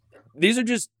 These are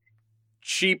just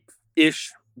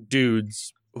cheap-ish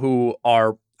dudes who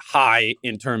are high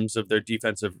in terms of their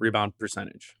defensive rebound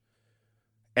percentage.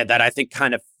 And that I think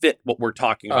kind of fit what we're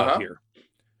talking about here.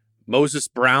 Moses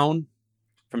Brown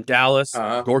from Dallas,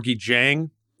 Gorgie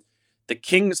Jang. The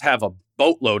Kings have a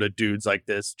boatload of dudes like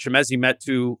this. Chimezi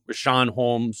Metu, Rashawn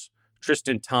Holmes,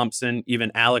 Tristan Thompson,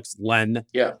 even Alex Len.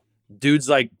 Yeah. Dudes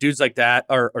like that,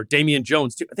 or Damian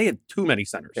Jones too. They have too many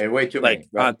centers. Okay, way too many.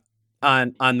 Right.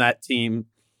 on that team.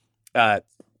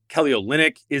 Kelly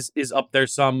Olynyk is up there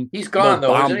some. He's gone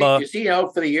though, isn't he? Is he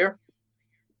out for the year?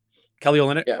 Kelly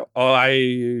Olynyk? Yeah. Oh,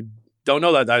 I don't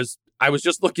know that. I was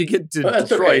just looking into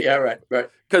Detroit. Okay. Yeah, right.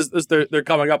 Because they're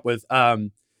coming up with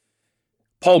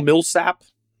Paul Millsap.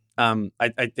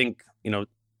 I think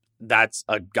that's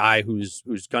a guy who's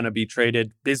going to be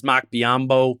traded. Bismack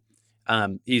Biyombo.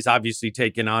 He's obviously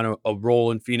taken on a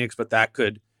role in Phoenix, but that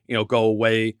could go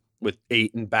away with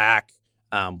Ayton back.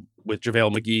 With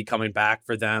JaVale McGee coming back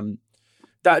for them.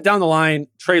 Down the line,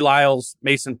 Trey Lyles,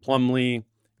 Mason Plumlee,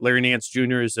 Larry Nance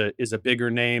Jr. is a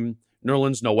bigger name.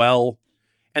 Nerlens Noel.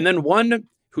 And then one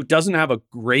who doesn't have a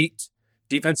great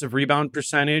defensive rebound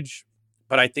percentage,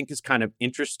 but I think is kind of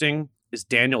interesting, is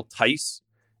Daniel Tice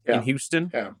in Houston.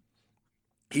 Yeah.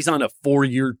 He's on a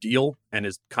 4-year deal and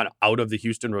is kind of out of the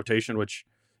Houston rotation, which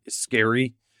is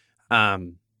scary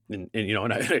in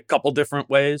a couple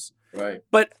different ways. Right.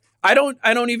 But I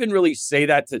don't even really say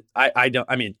that to I don't.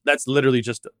 I mean, that's literally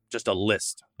just a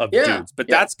list of dudes. But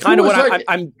that's kind of what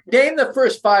I'm. Name the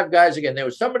first 5 guys again. There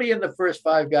was somebody in the first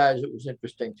 5 guys that was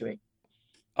interesting to me.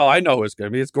 Oh, I know who it's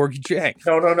going to be. It's Gorgie Jang.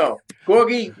 No.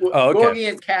 Gorgie, okay. Gorgie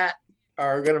and Cat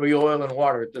are going to be oil and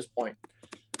water at this point.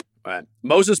 All right.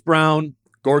 Moses Brown,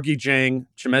 Gorgie Jang,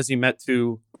 Chimezi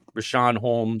Metu, Rashawn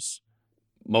Holmes,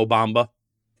 Mo Bamba.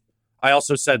 I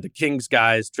also said the Kings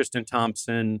guys, Tristan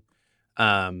Thompson,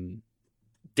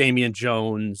 Damian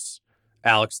Jones,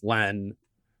 Alex Len,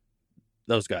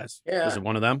 those guys. Yeah. Was it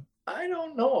one of them? I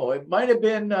don't know. It might have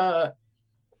been.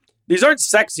 These aren't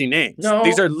sexy names. No.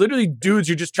 These are literally dudes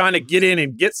you're just trying to get in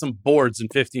and get some boards in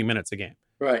 15 minutes a game.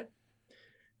 Right.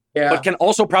 Yeah. But can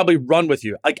also probably run with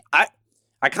you. Like I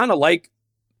kind of like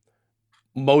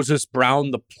Moses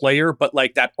Brown, the player, but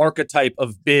like that archetype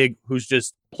of big who's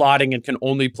just plotting and can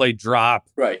only play drop.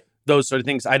 Right. Those sort of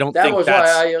things. I don't that think was that's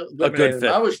why I a eliminated good him.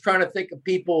 fit. I was trying to think of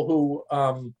people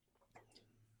who,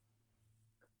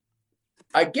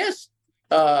 I guess,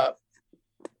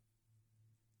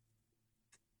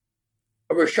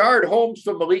 Rashard Holmes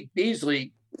from Malik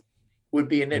Beasley would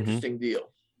be an interesting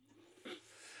deal.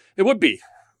 It would be.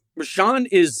 Rashawn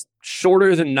is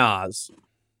shorter than Nas,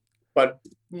 but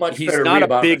much he's better not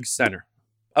rebounder. a big center.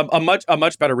 A much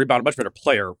better rebounder, much better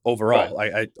player overall.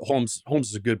 Right. Holmes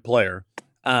is a good player.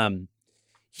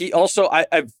 He also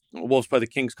I've Wolves play the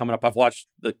Kings coming up. I've watched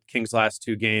the Kings' last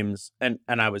 2 games, and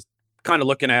I was kind of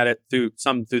looking at it through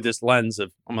this lens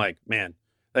of I'm like, man,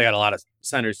 they got a lot of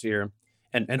centers here.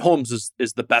 And Holmes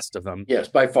is the best of them. Yes,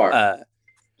 by far.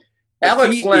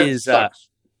 Alex Len sucks.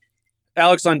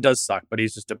 Alex Len does suck, but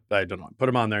he's just I don't know. Put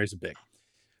him on there. He's a big.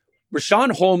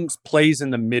 Rashawn Holmes plays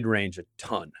in the mid-range a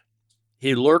ton.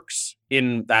 He lurks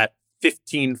in that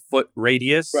 15-foot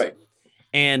radius. Right.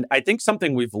 And I think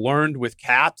something we've learned with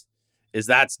Cat is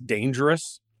that's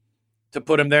dangerous to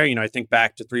put him there. You know, I think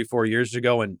back to 3-4 years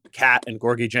ago and Cat and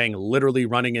Gorgie Jang literally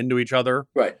running into each other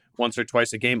once or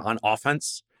twice a game on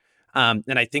offense. And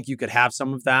I think you could have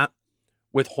some of that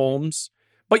with Holmes.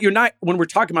 But you're not, when we're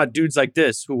talking about dudes like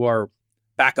this who are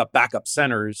backup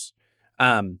centers,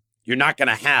 you're not going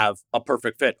to have a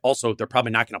perfect fit. Also, they're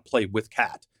probably not going to play with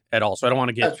Cat at all. So I don't want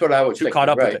to get too caught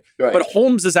up with it. Right. But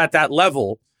Holmes is at that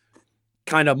level,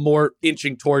 kind of more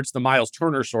inching towards the Miles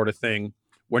Turner sort of thing,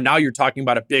 where now you're talking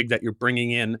about a big that you're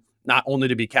bringing in not only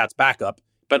to be Cat's backup,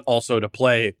 but also to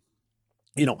play,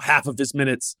 half of his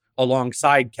minutes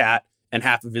alongside Cat and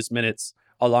half of his minutes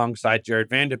alongside Jared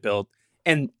Vanderbilt.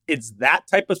 And it's that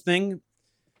type of thing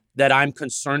that I'm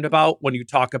concerned about when you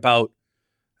talk about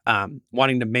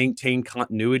wanting to maintain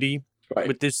continuity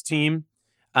with this team.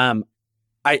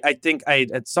 I think I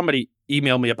had somebody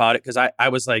email me about it because I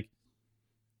was like,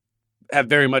 have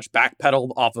very much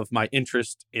backpedaled off of my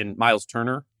interest in Miles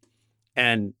Turner.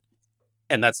 And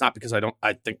that's not because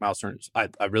I think Miles Turner's, I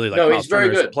really like Miles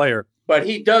Turner as a player. But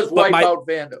he does wipe out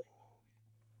Vando.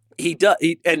 He does.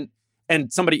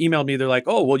 And somebody emailed me. They're like,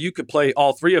 "Oh, well, you could play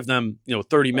all 3 of them,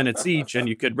 30 minutes each, and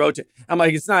you could rotate." I'm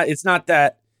like, it's not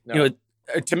that. No.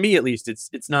 To me at least,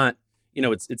 it's not.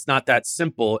 It's not that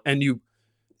simple. And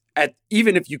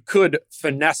even if you could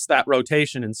finesse that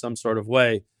rotation in some sort of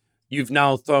way, you've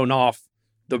now thrown off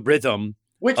the rhythm.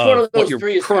 Which one of those your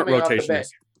 3 is current coming rotation off the bench?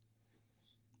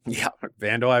 Yeah,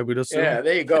 Vando, I would assume. Yeah,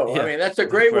 there you go. Yeah. I mean, that's a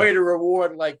great way to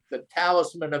reward like the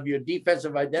talisman of your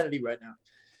defensive identity right now.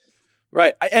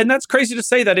 Right. And that's crazy to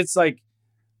say that it's like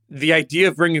the idea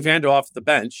of bringing Vando off the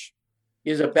bench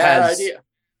is a bad idea.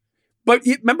 But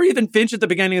remember even Finch at the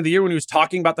beginning of the year when he was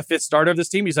talking about the 5th starter of this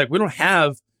team, he's like, we don't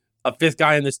have a 5th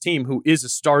guy in this team wwho is a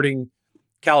starting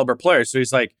caliber player. So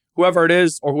he's like, whoever it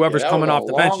is or whoever's coming off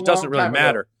the bench, it doesn't really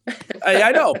matter.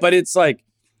 I know, but it's like,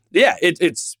 yeah,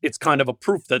 it's kind of a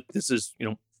proof that this is,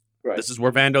 this is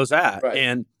where Vando's at. Right.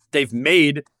 And they've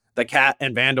made the Cat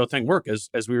and Vando thing work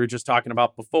as we were just talking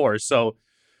about before. So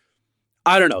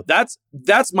I don't know.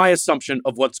 That's my assumption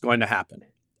of what's going to happen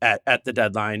at the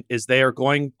deadline is they are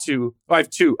going to, I have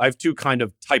two kind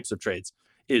of types of trades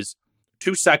is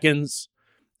 2 seconds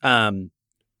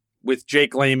with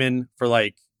Jake Layman for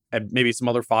like, and maybe some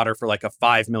other fodder for like a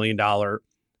 $5 million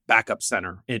backup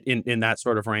center in that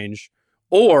sort of range.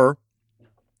 Or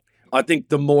I think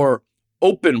the more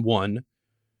open one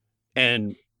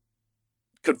and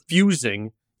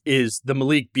confusing is the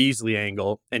Malik Beasley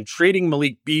angle and trading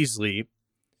Malik Beasley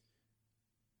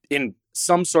in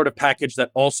some sort of package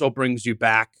that also brings you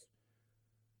back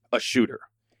a shooter.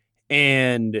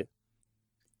 And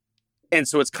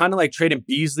so it's kind of like trading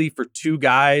Beasley for 2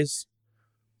 guys,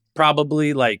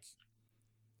 probably like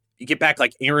you get back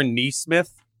like Aaron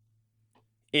Nesmith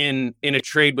in a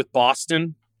trade with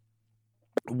Boston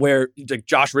where like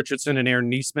Josh Richardson and Aaron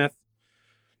Nesmith,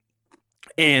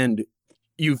 and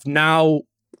you've now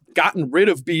gotten rid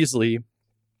of Beasley,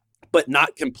 but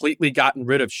not completely gotten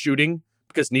rid of shooting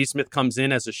because Nesmith comes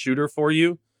in as a shooter for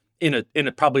you in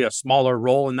a probably a smaller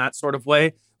role in that sort of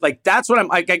way. Like that's what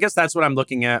I guess that's what I'm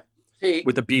looking at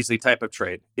with the Beasley type of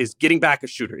trade is getting back a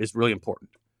shooter is really important.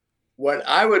 What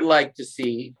I would like to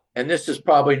see, and this is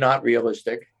probably not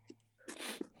realistic,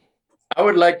 I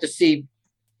would like to see,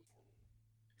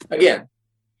 again,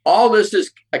 all this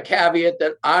is a caveat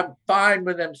that I'm fine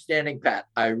with them standing pat.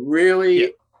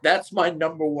 That's my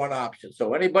number one option.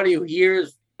 So anybody who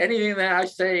hears anything that I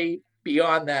say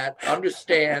beyond that,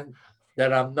 understand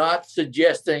that I'm not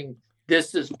suggesting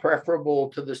this is preferable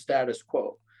to the status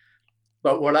quo.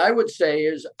 But what I would say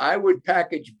is I would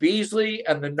package Beasley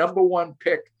and the number one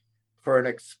pick for an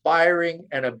expiring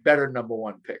and a better number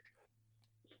one pick.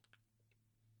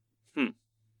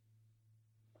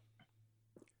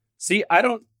 See, I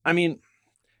don't know.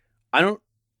 I don't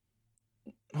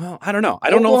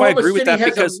know if I agree with that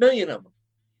because a million of them.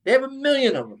 They have a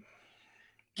million of them.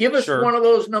 Give us one of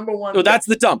those number one. No, that's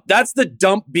the dump. That's the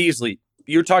dump Beasley.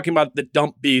 You're talking about the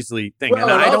dump Beasley thing. Well,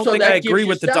 and I don't think I agree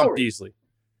with the dump Beasley.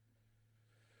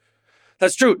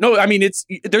 That's true. No, I mean,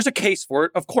 there's a case for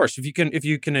it. Of course, if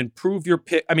you can improve your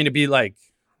pick, I mean, it'd be like,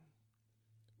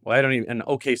 well, I don't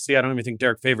even think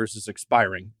Derek Favors is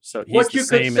expiring. So he's what you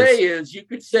could say is you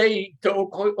could say to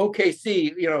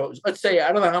OKC, let's say,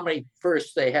 I don't know how many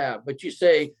firsts they have, but you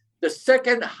say the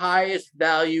second highest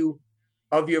value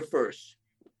of your first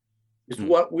is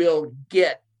what we'll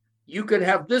get. You can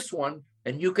have this one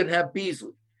and you can have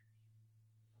Beasley.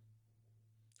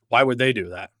 Why would they do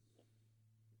that?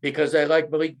 Because they like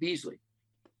Malik Beasley.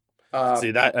 See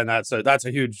that, and that's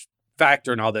a huge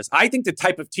factor in all this. I think the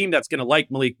type of team that's going to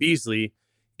like Malik Beasley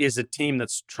is a team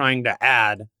that's trying to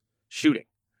add shooting.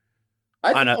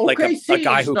 I think a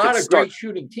guy who not can a start. Great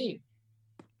shooting team.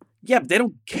 Yeah, but they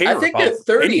don't care. I think they're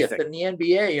 30th anything. in the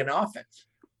NBA in offense.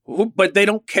 But they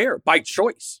don't care by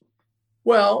choice.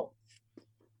 Well,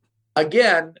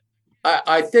 again,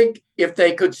 I think if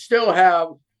they could still have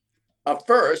a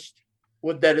first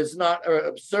that is not an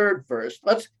absurd first,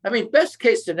 best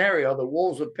case scenario, the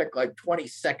Wolves would pick like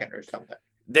 22nd or something.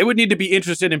 They would need to be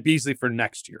interested in Beasley for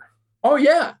next year. Oh,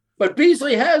 yeah. But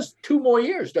Beasley has 2 more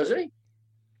years, doesn't he?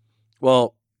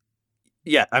 Well,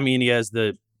 yeah. I mean, he has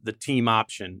the team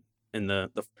option in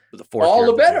the fourth all year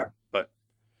the better. Team, but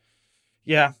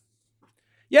yeah.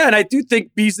 Yeah, and I do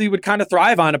think Beasley would kind of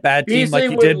thrive on a bad team like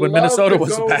he did when Minnesota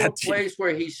was a bad team. Place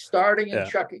where he's starting and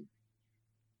chucking.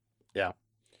 Yeah.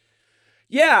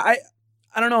 Yeah,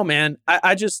 I don't know, man.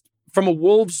 I just, from a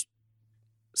Wolves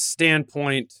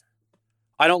standpoint,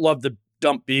 I don't love the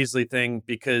dump Beasley thing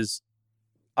because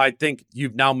I think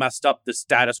you've now messed up the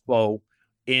status quo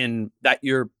in that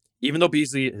even though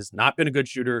Beasley has not been a good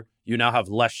shooter, you now have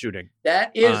less shooting.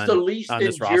 That is the least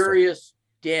injurious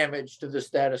damage to the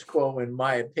status quo, in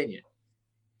my opinion.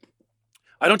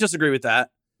 I don't disagree with that.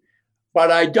 But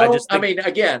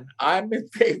again, I'm in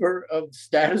favor of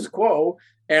status quo.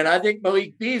 And I think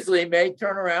Malik Beasley may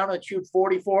turn around and shoot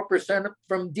 44%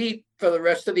 from deep for the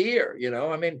rest of the year.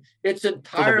 It's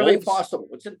entirely possible.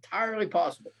 It's entirely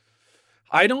possible.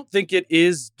 I don't think it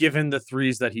is given the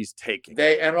threes that he's taking.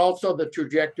 And also the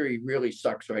trajectory really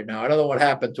sucks right now. I don't know what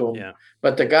happened to him, yeah.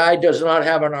 But the guy does not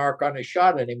have an arc on his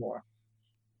shot anymore.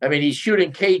 I mean, he's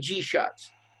shooting KG shots.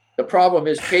 The problem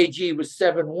is KG was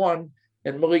 7'1",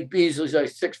 and Malik Beasley's like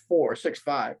 6'4",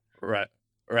 6'5".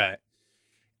 Right.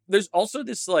 There's also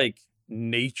this like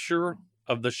nature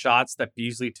of the shots that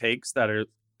Beasley takes that are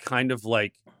kind of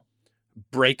like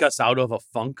break us out of a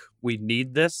funk. We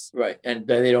need this. Right. And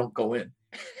they don't go in.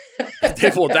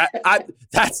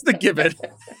 That's the given.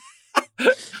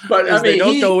 But I mean,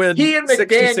 he and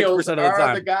McDaniels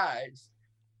are the guys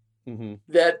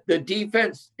that the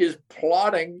defense is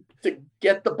plotting to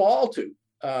get the ball to.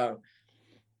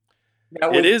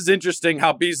 It is interesting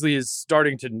how Beasley is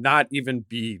starting to not even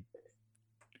be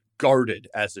guarded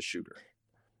as a shooter.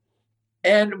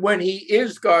 And when he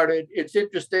is guarded, it's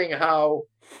interesting how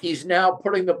he's now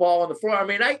putting the ball on the floor. I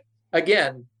mean,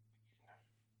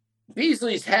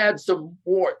 Beasley's had some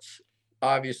warts,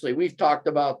 obviously. We've talked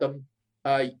about them.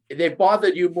 They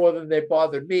bothered you more than they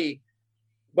bothered me.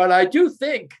 But I do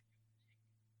think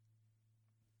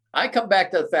I come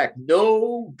back to the fact,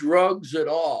 no drugs at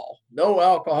all, no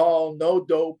alcohol, no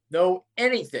dope, no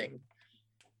anything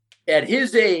at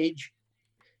his age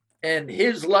and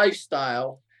his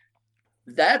lifestyle.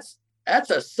 That's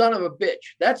a son of a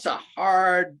bitch. That's a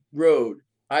hard road,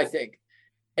 I think.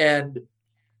 And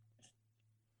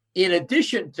in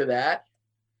addition to that,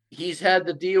 he's had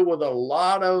to deal with a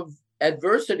lot of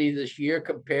adversity this year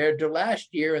compared to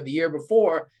last year and the year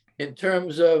before in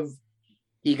terms of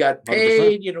he got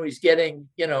paid, 100%. he's getting,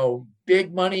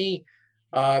 big money,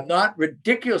 not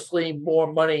ridiculously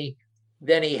more money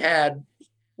than he had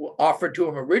offered to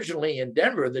him originally in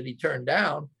Denver that he turned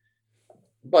down,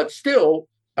 but still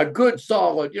a good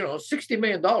solid, $60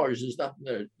 million is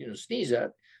nothing to, sneeze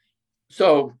at.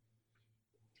 So,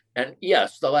 and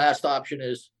yes, the last option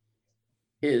is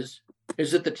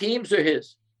it the team's or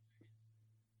his?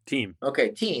 Team. Okay,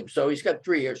 team. So he's got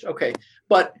 3 years. Okay.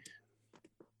 But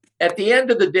at the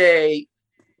end of the day,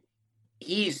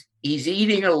 he's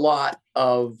eating a lot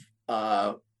of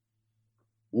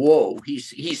whoa. He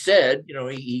said,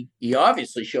 he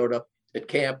obviously showed up at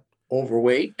camp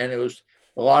overweight, and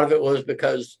a lot of it was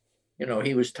because,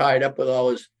 he was tied up with all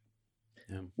his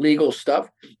legal stuff,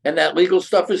 and that legal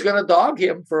stuff is going to dog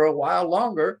him for a while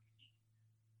longer.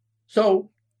 So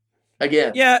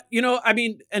again, yeah,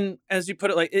 and as you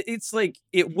put it, it's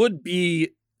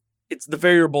the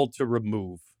variable to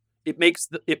remove. It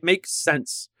makes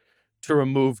sense to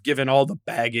remove given all the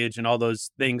baggage and all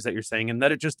those things that you're saying, and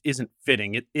that it just isn't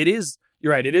fitting. It is,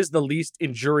 you're right, it is the least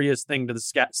injurious thing to the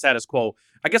status quo.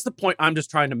 I guess the point I'm just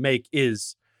trying to make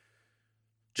is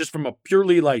just from a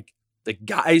purely the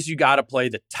guys you got to play,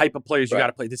 the type of players you got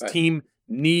to play. This team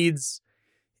needs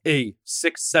a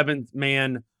 6th, 7th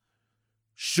man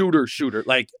shooter.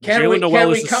 Jalen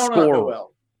Noel is a scorer.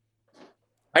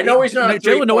 I know he's not.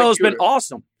 Jalen Noel has been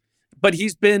awesome, but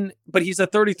he's a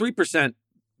 33%.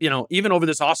 Even over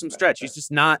this awesome stretch, he's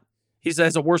just not. He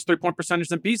has a worse 3-point percentage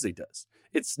than Beasley does.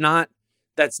 That's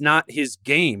not his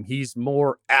game. He's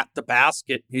more at the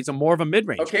basket. He's more of a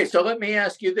mid-range. Okay, so let me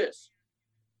ask you this: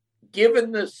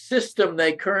 given the system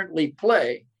they currently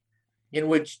play, in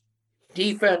which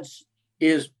defense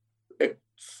is a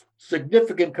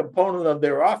significant component of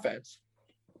their offense,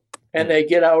 and they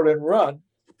get out and run,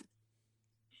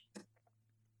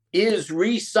 is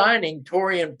re-signing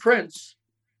Taurean Prince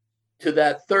to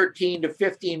that $13 to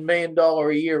 $15 million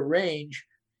a year range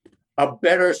a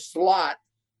better slot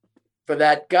for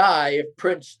that guy if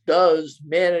Prince does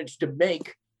manage to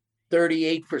make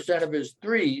 38% of his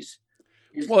threes?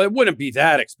 Well, it wouldn't be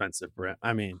that expensive, Britt.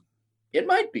 I mean, it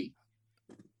might be.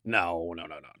 No.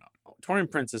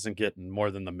 Taurean Prince isn't getting more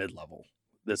than the mid-level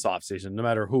this offseason, no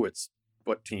matter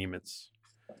what team it's.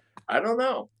 I don't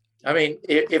know. I mean,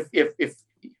 if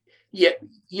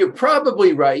you're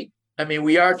probably right. I mean,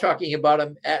 we are talking about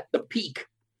him at the peak,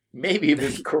 maybe of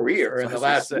his career in the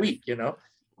last week,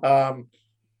 But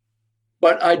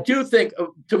I do think,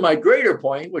 to my greater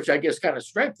point, which I guess kind of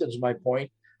strengthens my point,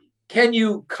 can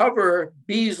you cover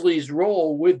Beasley's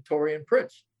role with Taurean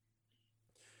Prince?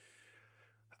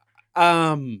 What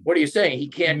are you saying? He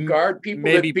can't guard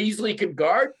people that Beasley can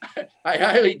guard? I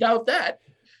highly doubt that.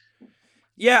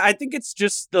 Yeah, I think it's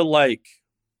just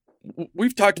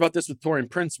we've talked about this with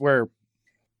Taurean Prince, where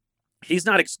he's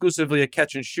not exclusively a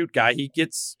catch and shoot guy. He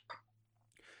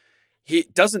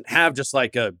doesn't have just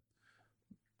a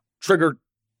trigger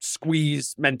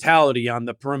squeeze mentality on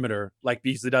the perimeter like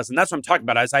Beasley does. And that's what I'm talking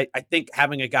about. I think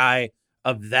having a guy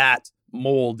of that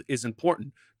mold is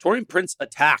important. Taurean Prince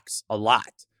attacks a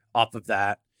lot off of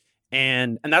that.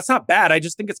 And that's not bad. I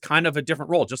just think it's kind of a different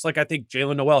role. Just like I think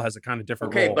Jalen Noel has a kind of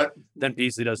different role than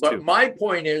Beasley does too. But my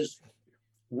point is,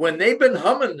 when they've been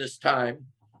humming this time,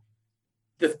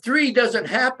 the three doesn't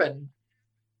happen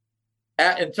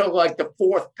until the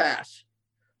 4th pass.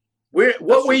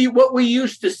 What we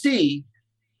used to see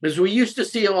is we used to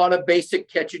see a lot of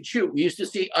basic catch and shoot. We used to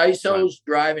see ISOs,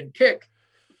 drive and kick,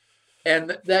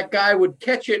 and that guy would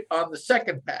catch it on the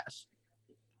 2nd pass.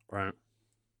 Right.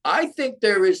 I think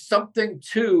there is something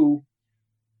to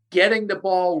getting the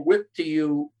ball whipped to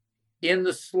you in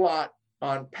the slot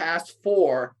on pass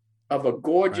 4 of a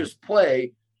gorgeous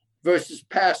play versus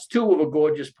pass 2 of a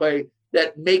gorgeous play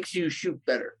that makes you shoot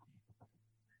better.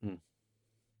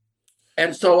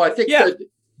 And so I think that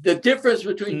the difference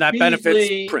between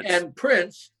Beasley and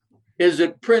Prince is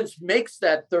that Prince makes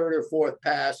that 3rd or 4th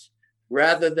pass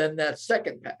rather than that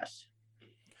 2nd pass.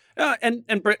 And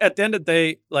at the end of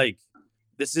the day,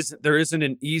 there isn't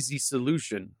an easy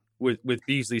solution with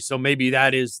Beasley. So maybe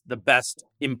that is the best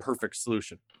imperfect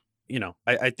solution.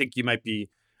 I think you might be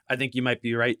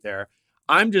right there.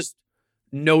 I'm just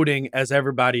noting, as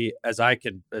everybody, as I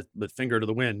can, with finger to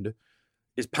the wind,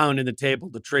 is pounding the table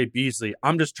to trade Beasley.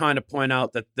 I'm just trying to point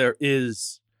out that there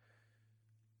is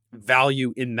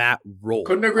value in that role.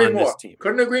 Couldn't agree more. This team.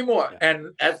 Couldn't agree more. Yeah.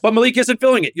 But Malik isn't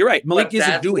filling it. You're right. Malik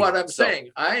isn't doing it. That's what I'm saying.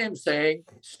 I am saying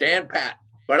stand pat.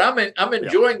 But I'm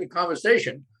enjoying the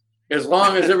conversation as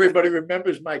long as everybody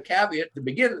remembers my caveat to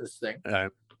begin this thing,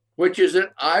 which is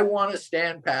that I want to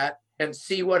stand pat and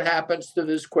see what happens to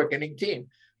this quickening team.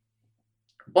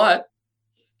 But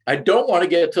I don't want to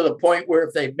get to the point where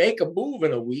if they make a move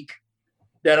in a week,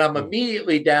 that I'm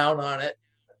immediately down on it.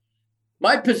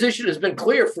 My position has been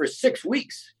clear for 6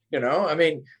 weeks. I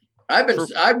mean,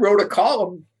 I wrote a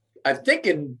column, I think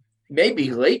in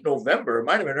maybe late November, it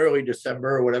might have been early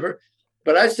December or whatever,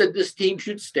 but I said this team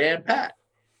should stand pat.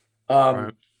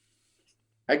 Right.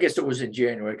 I guess it was in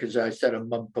January because I said a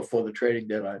month before the trading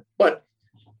deadline. But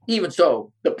even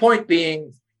so, the point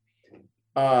being,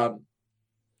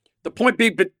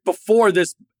 before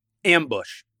this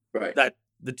ambush, right, that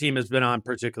the team has been on,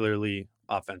 particularly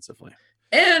offensively.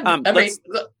 And I mean,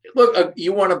 look,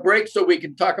 you want a break so we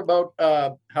can talk about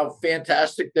how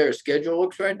fantastic their schedule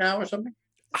looks right now or something?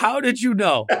 How did you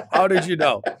know? I've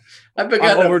been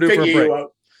to figure you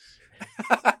out.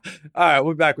 All right,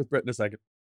 we'll be back with Britt in a second.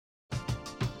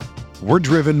 We're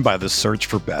driven by the search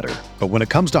for better. But when it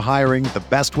comes to hiring, the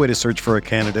best way to search for a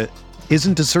candidate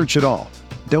isn't to search at all.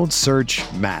 Don't search,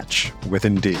 match with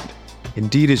Indeed.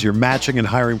 Indeed is your matching and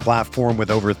hiring platform with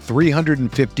over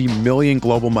 350 million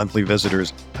global monthly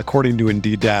visitors, according to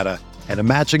Indeed data, and a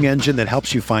matching engine that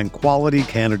helps you find quality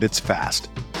candidates fast.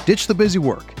 Ditch the busy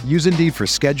work. Use Indeed for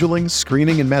scheduling,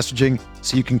 screening, and messaging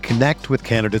so you can connect with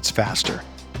candidates faster.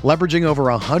 Leveraging over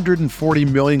 140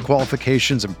 million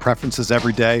qualifications and preferences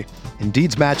every day,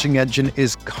 Indeed's matching engine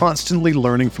is constantly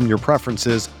learning from your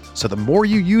preferences, so the more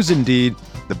you use Indeed,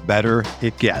 the better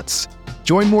it gets.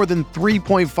 Join more than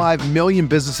 3.5 million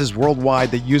businesses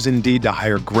worldwide that use Indeed to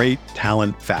hire great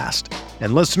talent fast.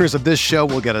 And listeners of this show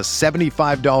will get a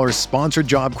 $75 sponsored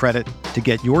job credit to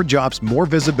get your jobs more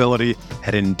visibility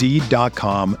at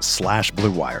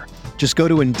Indeed.com/Blue Wire. Just go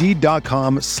to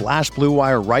Indeed.com/Blue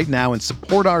Wire right now and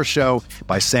support our show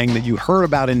by saying that you heard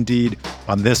about Indeed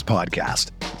on this podcast.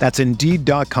 That's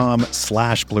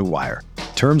Indeed.com/Blue Wire.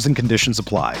 Terms and conditions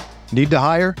apply. Need to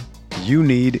hire? You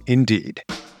need Indeed.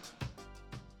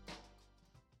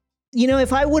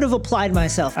 If I would have applied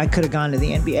myself, I could have gone to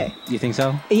the NBA. You think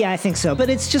so? Yeah, I think so. But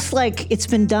it's just like, it's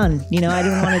been done. I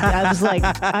didn't want to, I was like,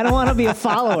 I don't want to be a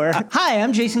follower. Hi,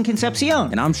 I'm Jason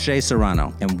Concepcion. And I'm Shea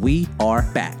Serrano. And we are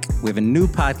back. We have a new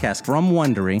podcast from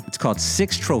Wondery. It's called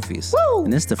Six Trophies. Woo!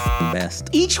 And it's the best.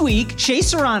 Each week, Shea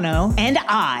Serrano and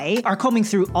I are combing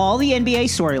through all the NBA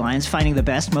storylines, finding the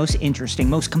best, most interesting,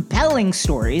 most compelling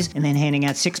stories, and then handing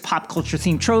out 6 pop culture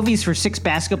themed trophies for 6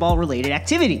 basketball-related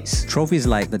activities. Trophies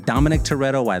like the Dominic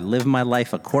Toretto I Live My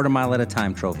Life a Quarter Mile at a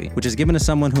Time trophy, which is given to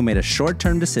someone who made a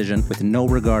short-term decision with no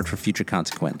regard for future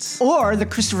consequence. Or the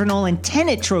Christopher Nolan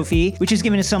Tenet trophy, which is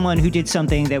given to someone who did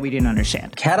something that we didn't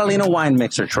understand. Catalina Wine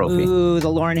Mixer trophy. Ooh, the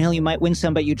Lauryn Hill You Might Win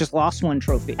Some, but You Just Lost One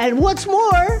trophy. And what's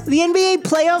more, the NBA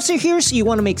playoffs are here, so you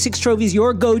want to make 6 Trophies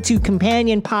your go-to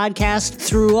companion podcast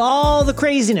through all the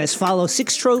craziness. Follow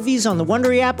 6 Trophies on the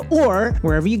Wondery app or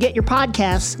wherever you get your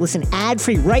podcasts. Listen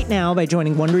ad-free right now by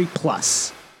joining Wondery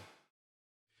Plus.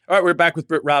 All right, we're back with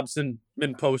Britt Robson,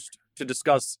 mid-post, to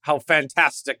discuss how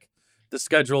fantastic the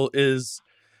schedule is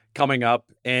coming up.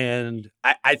 And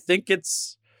I think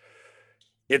it's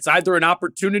either an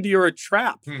opportunity or a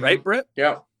trap, right, Britt?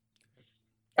 Yeah.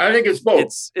 I think it's both.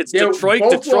 It's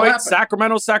Detroit,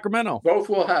 Sacramento. Both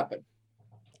will happen.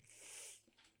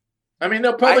 I mean,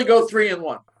 they'll probably go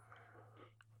 3-1.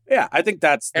 Yeah, I think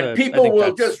that's and people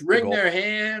will just wring their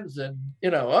hands and,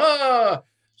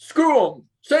 screw them.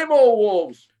 Same old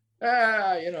Wolves.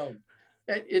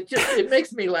 It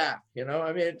makes me laugh.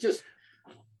 I mean, it just,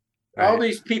 all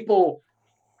these people,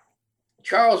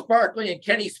 Charles Barkley and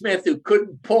Kenny Smith, who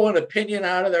couldn't pull an opinion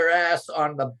out of their ass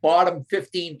on the bottom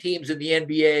 15 teams in the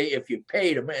NBA if you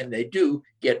paid them, and they do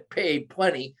get paid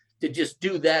plenty to just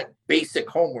do that basic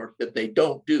homework that they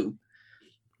don't do.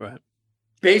 Right.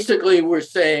 Basically, we're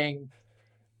saying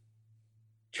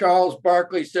Charles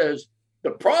Barkley says, the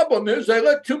problem is they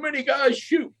let too many guys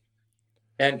shoot.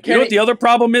 And you know what the other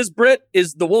problem is, Britt,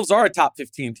 is the Wolves are a top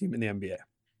 15 team in the NBA.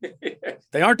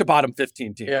 They aren't a bottom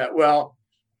 15 team. Yeah, well,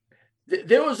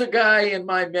 there was a guy in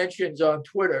my mentions on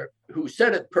Twitter who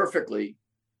said it perfectly.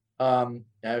 I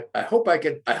hope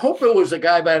it was a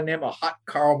guy by the name of Hot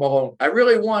Karl Malone. I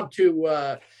really want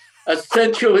to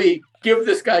essentially give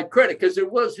this guy credit because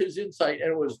it was his insight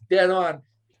and it was dead on.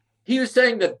 He was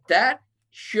saying that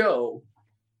show,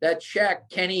 that Shaq,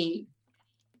 Kenny,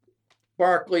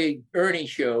 Barkley, Ernie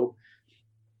show,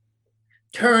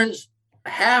 turns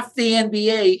half the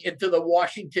NBA into the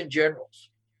Washington Generals.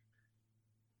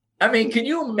 I mean, can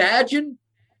you imagine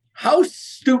how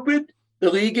stupid the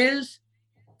league is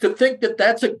to think that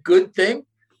that's a good thing?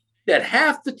 That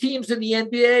half the teams in the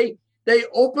NBA, they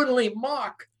openly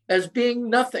mock as being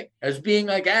nothing, as being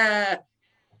like,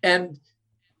 and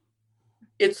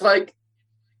it's like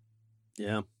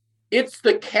Yeah. It's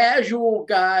the casual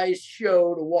guy's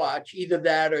show to watch, either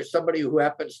that or somebody who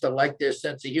happens to like their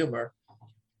sense of humor.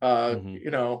 You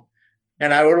know,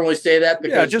 and I would only say that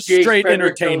because just Jace straight Frederick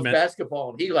knows entertainment.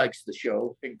 basketball and he likes the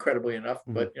show incredibly enough,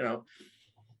 but you know,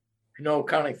 no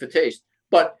accounting for taste.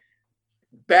 But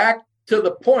back to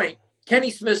the point,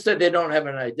 Kenny Smith said they don't have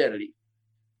an identity.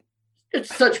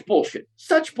 It's such bullshit.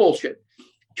 Such bullshit.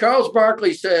 Charles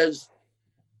Barkley says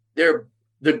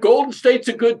the Golden State's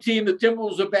a good team, the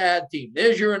Timberwolves a bad team.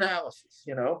 There's your analysis,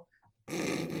 you know.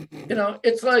 You know,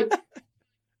 it's like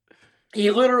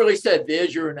he literally said,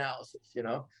 there's your analysis, you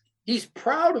know. He's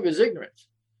proud of his ignorance.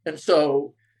 And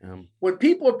so when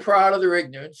people are proud of their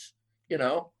ignorance, you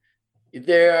know,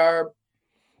 they are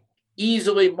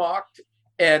easily mocked.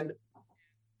 And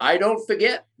I don't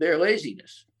forget their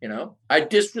laziness, you know. I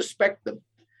disrespect them.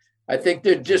 I think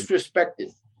they're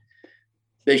disrespected.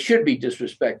 They should be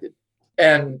disrespected.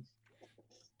 And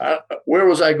where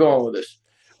was I going with this?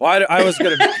 Well,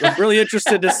 I'm really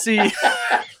interested to see.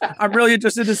 I'm really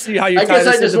interested to see how you tie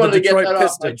this into the Detroit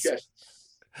Pistons.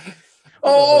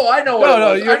 Oh, I know.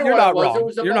 No, you're not wrong. It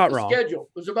was about you're not the wrong. schedule.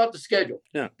 It was about the schedule.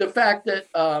 Yeah. The fact that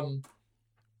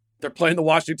they're playing the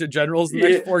Washington Generals in the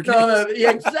next 4 games. No,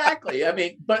 exactly. I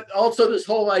mean, but also this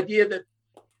whole idea that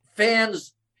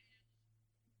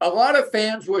a lot of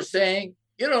fans were saying,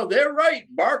 you know, they're right.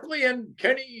 Barkley and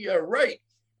Kenny are right.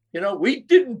 You know, we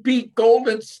didn't beat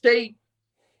Golden State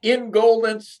in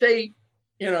Golden State,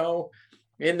 you know,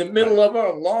 in the middle of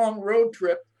a long road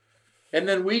trip. And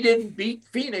then we didn't beat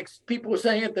Phoenix. People were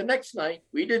saying it the next night.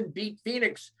 We didn't beat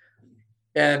Phoenix.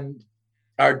 And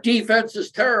our defense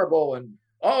is terrible. And,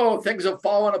 things have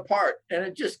fallen apart. And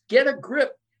it just get a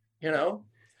grip, you know.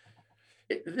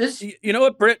 You know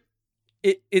what, Britt?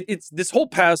 It's this whole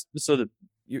past. So that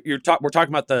we're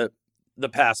talking about the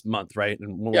past month, right?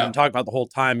 And what we've been talking about the whole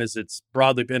time is it's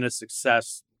broadly been a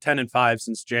success, 10-5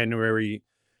 since January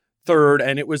 3rd.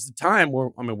 And it was the time where,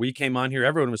 I mean, we came on here,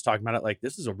 everyone was talking about it like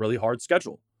this is a really hard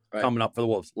schedule coming up for the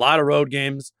Wolves. A lot of road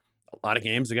games, a lot of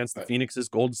games against the Phoenixes,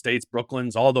 Golden States,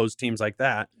 Brooklyns, all those teams like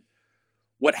that.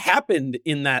 What happened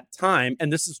in that time,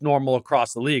 and this is normal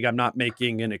across the league, I'm not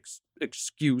making an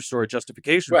excuse or a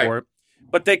justification for it,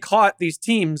 but they caught these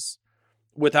teams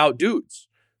without dudes.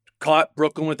 Caught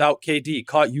Brooklyn without KD,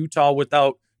 caught Utah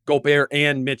without Gobert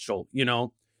and Mitchell. You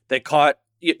know, they caught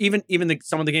even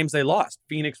some of the games they lost.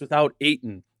 Phoenix without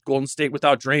Ayton, Golden State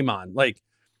without Draymond. Like,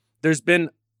 there's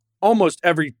been almost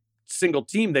every single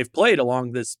team they've played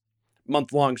along this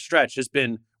month-long stretch has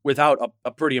been without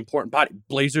a pretty important body.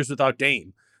 Blazers without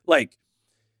Dame. Like,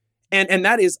 and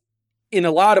that is in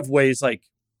a lot of ways like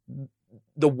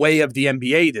the way of the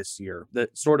NBA this year, the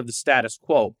sort of the status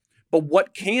quo. But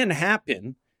what can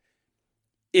happen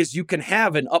is you can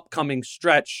have an upcoming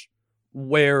stretch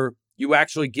where you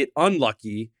actually get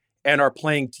unlucky and are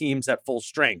playing teams at full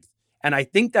strength. And I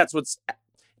think that's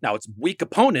now it's weak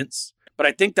opponents, but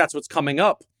I think that's what's coming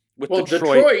up with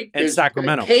Detroit and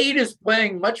Sacramento. Cade is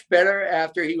playing much better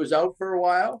after he was out for a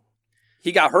while.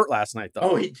 He got hurt last night, though.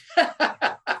 Oh, he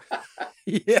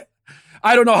yeah.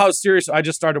 I don't know how serious. I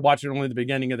just started watching only the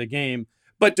beginning of the game.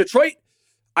 But Detroit,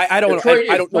 I don't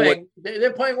know.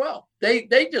 They're playing well. They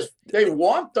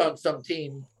whomped on some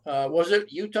team. Was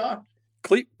it Utah?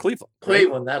 Cleveland.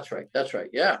 Cleveland. Right? That's right.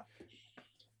 Yeah.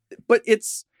 But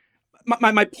it's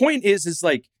my point is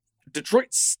like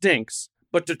Detroit stinks,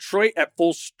 but Detroit at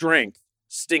full strength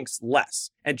stinks less.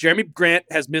 And Jeremy Grant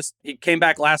has missed. He came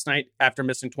back last night after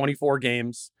missing 24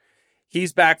 games.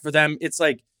 He's back for them. It's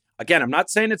like, again, I'm not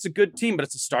saying it's a good team, but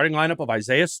it's a starting lineup of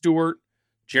Isaiah Stewart,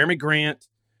 Jeremy Grant,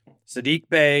 Sadiq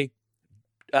Bey,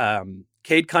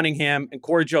 Cade Cunningham, and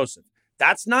Corey Joseph.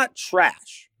 That's not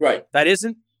trash. Right. That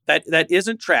isn't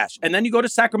trash. And then you go to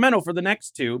Sacramento for the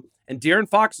next two, and De'Aaron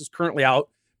Fox is currently out,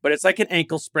 but it's like an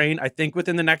ankle sprain. I think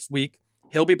within the next week,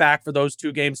 he'll be back for those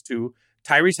two games too.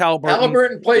 Tyrese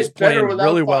Halliburton plays better without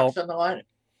really Fox well in the lineup.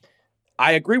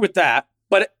 I agree with that,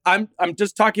 but I'm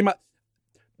just talking about.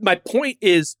 My point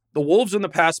is the Wolves in the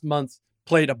past month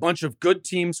played a bunch of good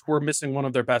teams who are missing one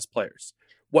of their best players.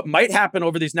 What might happen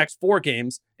over these next 4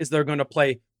 games is they're going to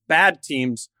play bad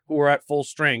teams who are at full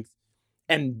strength.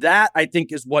 And that, I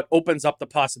think, is what opens up the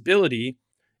possibility.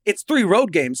 It's 3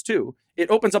 road games, too.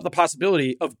 It opens up the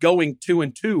possibility of going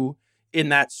 2-2 in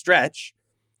that stretch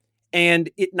and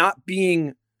it not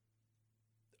being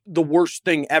the worst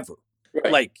thing ever.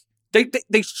 Right. Like,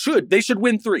 they should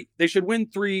win 3. They should win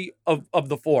 3 of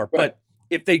the 4. Right. But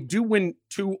if they do win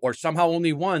 2 or somehow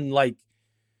only 1, like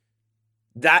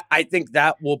that, I think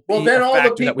that will be then a all the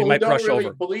factor people that we might who brush don't really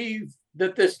over. believe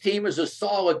that this team is a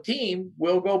solid team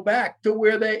will go back to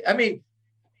where they. I mean,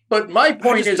 But my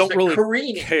point is don't really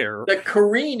careening. care. The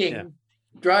careening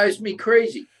drives me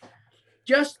crazy.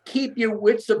 Just keep your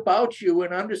wits about you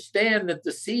and understand that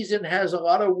the season has a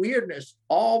lot of weirdness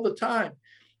all the time.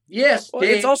 Yes, well,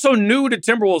 it's also new to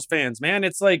Timberwolves fans, man.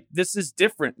 It's like, this is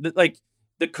different. Like,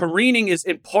 the careening is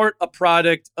in part a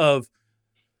product of,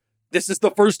 this is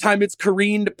the first time it's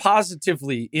careened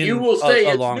positively in you will say a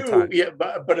it's long new, time. Yeah,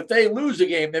 but if they lose a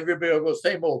game, everybody will go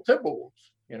same old Timberwolves,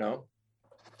 you know?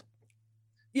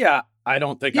 Yeah, I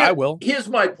don't think I will. Here's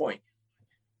my point.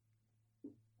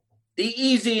 The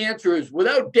easy answer is,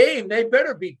 without Dame, they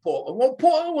better beat Portland. Well,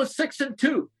 Portland was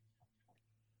 6-2.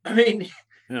 I mean,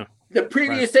 the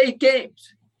previous 8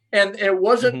 games, and it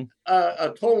wasn't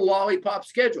a total lollipop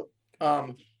schedule.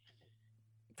 For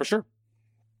sure.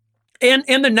 And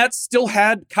the Nets still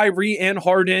had Kyrie and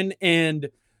Harden, and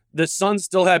the Suns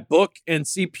still had Book and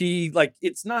CP. Like,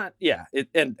 it's not,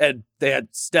 and they had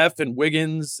Steph and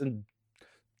Wiggins and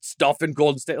stuff in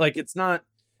Golden State. Like, it's not,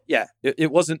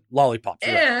 it wasn't lollipops.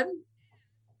 And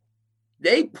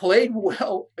they played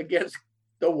well against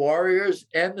the Warriors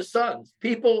and the Suns.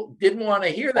 People didn't want to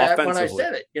hear that when I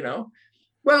said it, you know?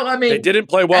 Well, I mean, they didn't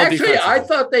play well actually, defensively. I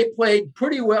thought they played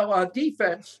pretty well on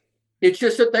defense. It's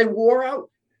just that they wore out.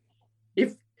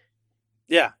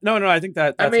 No, I think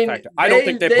that's a factor. I don't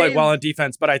think they played well on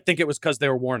defense, but I think it was because they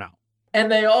were worn out.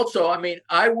 And they also, I mean,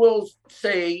 I will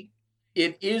say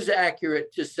it is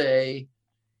accurate to say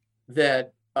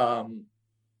that Ant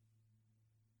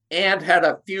had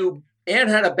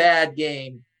a bad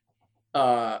game.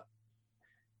 I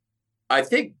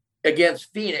think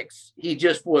against Phoenix, he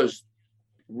just was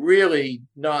really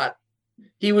not.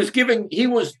 He was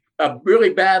a really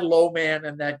bad low man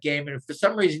in that game, and for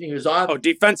some reason he was on. Oh,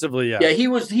 defensively, yeah, he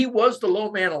was the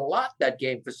low man a lot that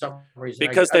game for some reason.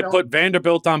 Because they put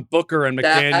Vanderbilt on Booker and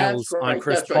McDaniels on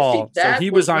Chris Paul, so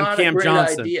he was on Cam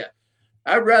Johnson. Idea.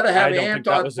 I'd rather have Ant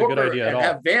on Booker and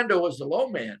have Vando as the low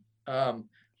man.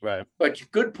 Right. But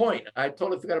good point. I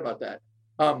totally forgot about that.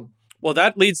 Well,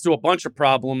 that leads to a bunch of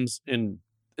problems, and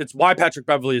it's why Patrick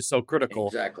Beverley is so critical.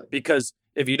 Exactly. Because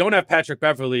if you don't have Patrick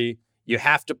Beverley, you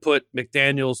have to put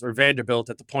McDaniels or Vanderbilt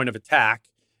at the point of attack,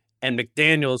 and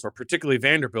McDaniels, or particularly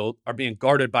Vanderbilt, are being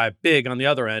guarded by a big on the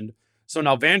other end. So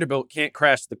now Vanderbilt can't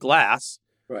crash the glass,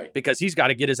 right? Because he's got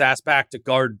to get his ass back to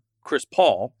guard Chris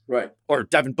Paul, right, or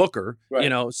Devin Booker, right. You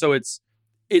know. So And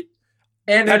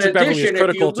Patrick Beverley is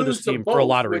critical to this team for a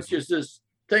lot of reasons. Which is this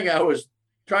thing I was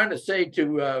trying to say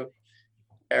to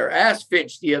ask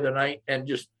Finch the other night, and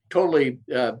just totally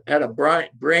had a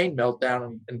brain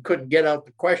meltdown and couldn't get out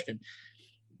the question.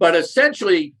 But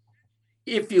essentially,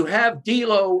 if you have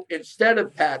D'Lo instead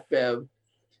of Pat Bev,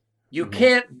 you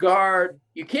can't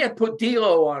put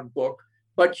D'Lo on Book,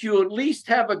 but you at least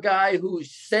have a guy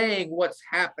who's saying what's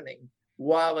happening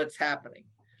while it's happening.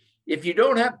 If you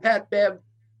don't have Pat Bev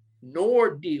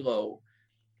nor D'Lo,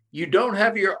 you don't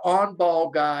have your on-ball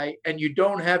guy, and you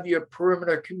don't have your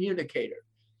perimeter communicator.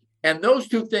 And those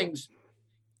two things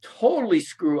totally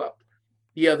screw up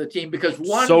the other team, because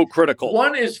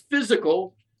one is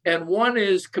physical and one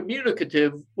is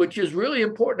communicative, which is really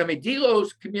important. I mean,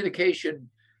 D'Lo's communication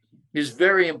is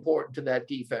very important to that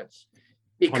defense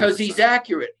because 100%. He's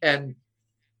accurate. And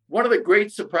one of the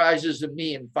great surprises of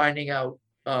me in finding out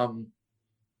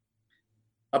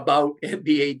about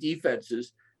NBA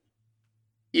defenses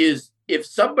is if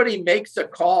somebody makes a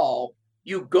call,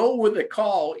 you go with the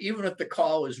call, even if the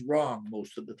call is wrong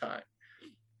most of the time.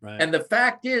 Right. And the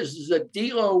fact is that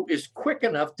D'Lo is quick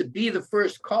enough to be the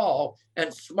first call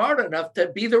and smart enough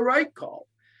to be the right call.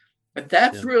 And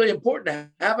that's really important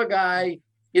to have a guy,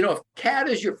 you know, if Cat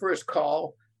is your first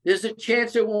call, there's a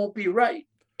chance it won't be right.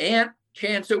 And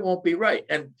chance it won't be right.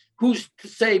 And who's to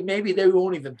say maybe they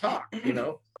won't even talk, you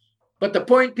know? But the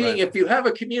point being, if you have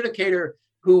a communicator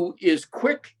who is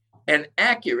quick and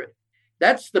accurate,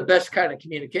 that's the best kind of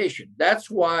communication.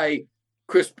 That's why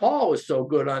Chris Paul is so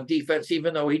good on defense,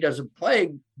 even though he doesn't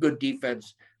play good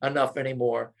defense enough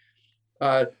anymore.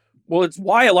 Well, it's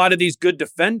why a lot of these good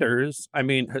defenders, I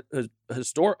mean,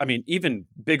 even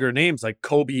bigger names like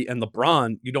Kobe and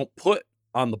LeBron, you don't put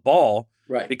on the ball,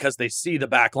 right? Because they see the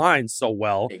back line so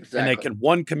well, exactly. And they can,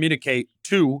 one, communicate,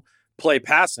 two, play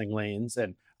passing lanes.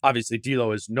 And obviously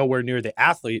D'Lo is nowhere near the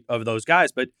athlete of those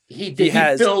guys, but he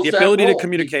has the ability to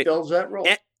communicate. He fills that role.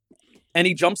 And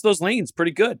he jumps those lanes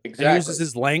pretty good. Exactly. And uses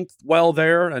his length well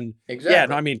there. And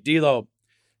exactly. I mean, D'Lo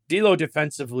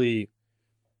defensively,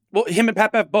 well, him and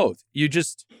Pat Bev both.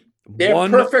 They're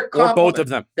one perfect or both of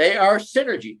them. They are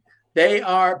synergy.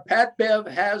 Pat Bev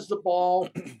has the ball,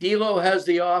 D'Lo has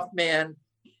the off man,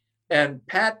 and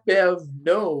Pat Bev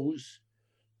knows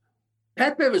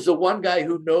Pat Bev is the one guy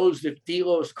who knows if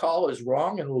D'Lo's call is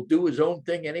wrong and will do his own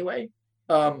thing anyway.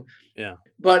 Yeah.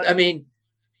 But I mean,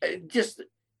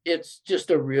 it's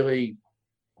just a really,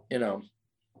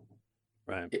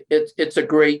 Right. It's a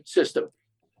great system.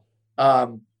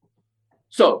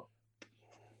 So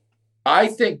I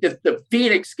think that the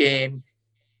Phoenix game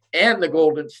and the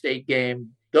Golden State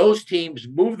game, those teams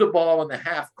move the ball in the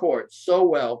half court so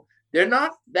well. They're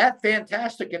not that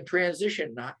fantastic in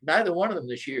transition. Neither one of them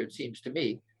this year, it seems to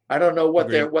me. I don't know what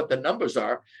the numbers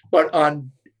are, but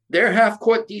on their half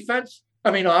court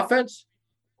offense,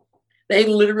 they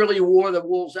literally wore the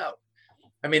Wolves out.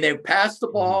 I mean, they passed the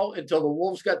ball until the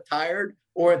Wolves got tired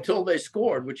or until they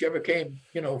scored, whichever came,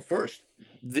 first.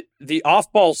 The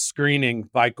off-ball screening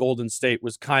by Golden State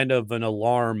was kind of an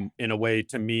alarm in a way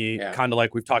to me, kind of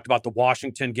like we've talked about the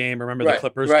Washington game. Remember the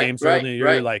Clippers games earlier in the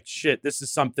year? Like, shit, this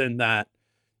is something that,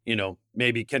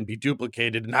 maybe can be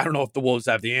duplicated. And I don't know if the Wolves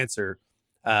have the answer.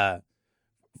 Part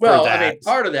of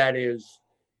that is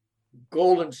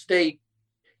Golden State.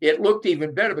 It looked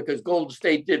even better because Golden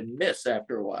State didn't miss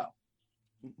after a while.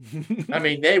 I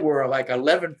mean, they were like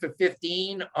 11 for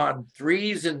 15 on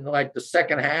threes in like the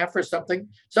second half or something.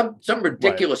 Some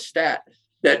ridiculous stat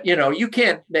that, you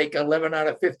can't make 11 out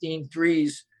of 15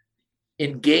 threes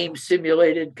in game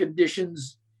simulated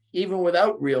conditions, even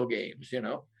without real games,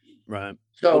 Right.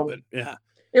 So yeah,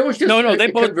 it was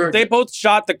just they both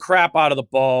shot the crap out of the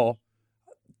ball.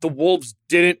 The Wolves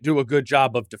didn't do a good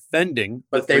job of defending,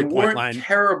 but they weren't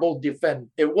terrible defend.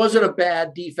 It wasn't a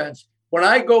bad defense. When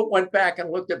I went back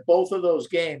and looked at both of those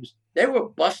games, they were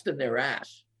busting their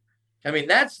ass. I mean,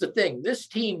 that's the thing. This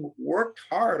team worked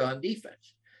hard on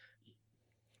defense.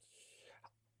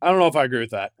 I don't know if I agree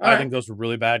with that. I think those were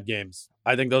really bad games.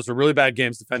 I think those were really bad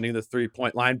games defending the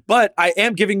 3-point line. But I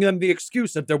am giving them the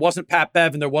excuse if there wasn't Pat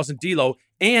Bev and there wasn't D'Lo,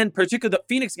 and particularly the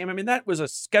Phoenix game. I mean, that was a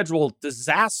scheduled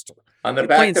disaster. On the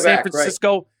back to San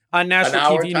Francisco on national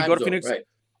TV, and you go to Phoenix. Right.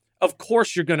 Of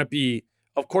course, you're going to be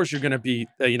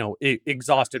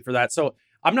exhausted for that. So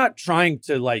I'm not trying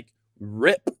to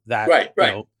rip that,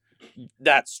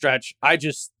 that stretch. I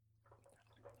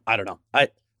don't know.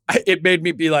 It made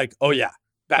me be like, oh yeah,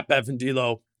 Pat Bev and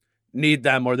D'Lo need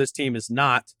them, or this team is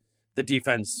not the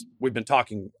defense we've been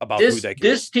talking about.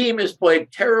 This team has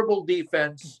played terrible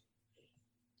defense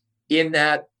in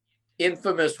that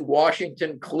infamous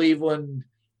Washington, Cleveland,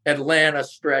 Atlanta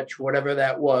stretch, whatever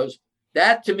that was.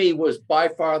 That to me was by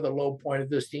far the low point of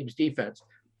this team's defense.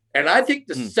 And I think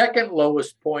the second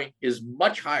lowest point is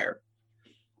much higher.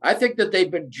 I think that they've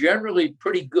been generally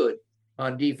pretty good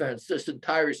on defense this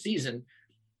entire season.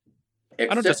 I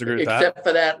don't disagree with that. Except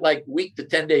for that week to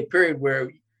 10-day period where,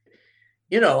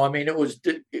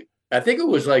 I think it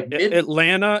was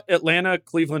Atlanta,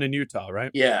 Cleveland, and Utah,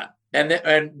 right? Yeah.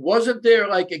 And wasn't there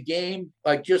a game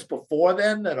just before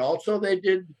then that also they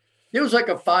did? There was a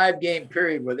 5-game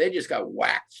period where they just got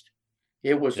waxed.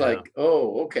 It was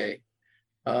oh, okay.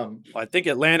 I think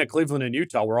Atlanta, Cleveland, and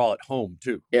Utah were all at home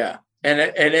too. Yeah. And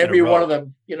every one of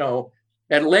them,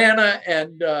 Atlanta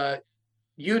and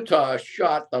Utah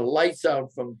shot the lights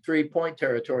out from 3-point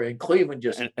territory, and Cleveland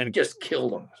just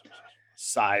killed them.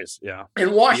 Size, yeah.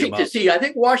 And Washington, I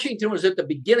think Washington was at the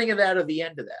beginning of that or the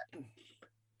end of that.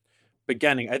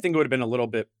 Beginning. I think it would have been a little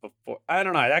bit before. I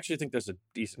don't know. I actually think there's a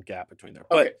decent gap between there.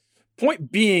 But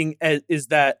point being is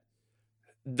that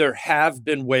there have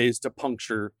been ways to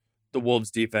puncture the Wolves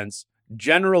defense.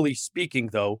 Generally speaking,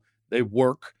 though, they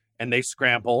work and they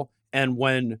scramble. And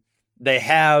when they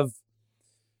have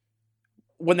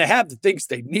the things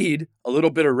they need, a little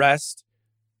bit of rest,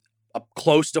 a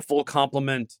close to full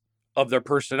complement of their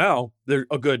personnel, they're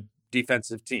a good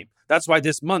defensive team. That's why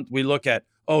this month we look at,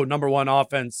 number one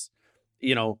offense,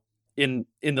 in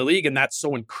the league. And that's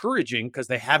so encouraging because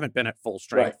they haven't been at full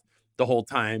strength the whole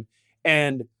time.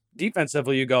 And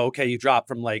defensively, you go, okay, you drop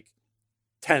from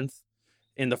 10th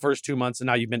in the first 2 months, and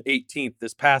now you've been 18th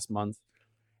this past month.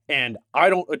 And I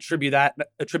don't attribute that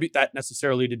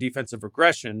necessarily to defensive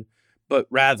regression, but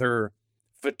rather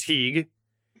fatigue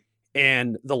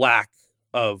and the lack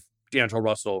of D'Angelo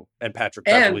Russell and Patrick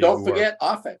Beverley. And don't forget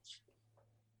offense.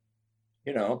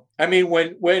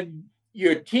 When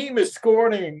your team is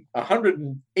scoring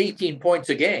 118 points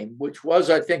a game, which was,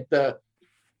 I think they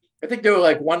were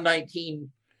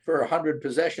 119 for 100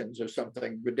 possessions or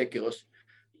something ridiculous.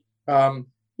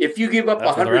 If you give up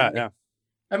 100,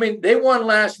 they won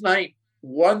last night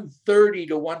 130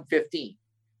 to 115.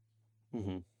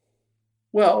 Mm-hmm.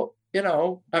 Well,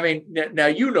 now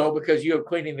because you have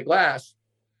Cleaning the Glass,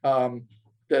 that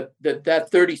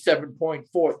 37-point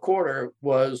fourth quarter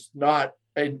was not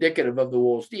indicative of the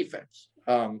Wolves defense.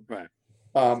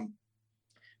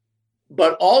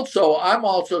 But also, I'm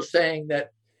also saying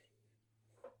that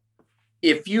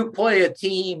if you play a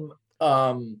team,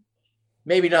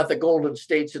 maybe not the Golden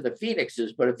States or the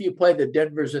Phoenixes, but if you play the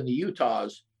Denvers and the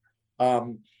Utahs,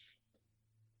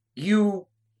 you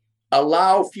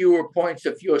allow fewer points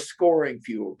if you're scoring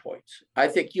fewer points. I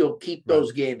think you'll keep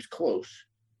those games close.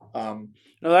 No,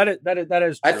 that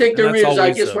is true. I think there is.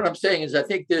 I guess what what I'm saying is I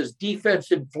think there's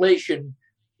defense inflation.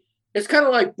 It's kind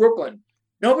of like Brooklyn.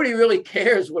 Nobody really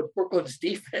cares what Brooklyn's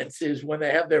defense is when they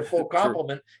have their full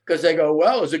complement because they go,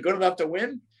 well, is it good enough to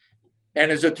win?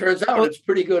 And as it turns out, it's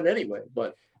pretty good anyway.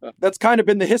 But that's kind of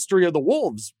been the history of the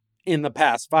Wolves in the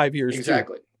past 5 years.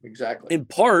 Exactly. Too. Exactly. In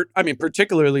part, I mean,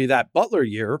 particularly that Butler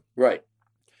year. Right.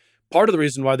 Part of the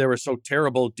reason why they were so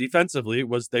terrible defensively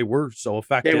was they were so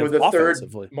effective. They were the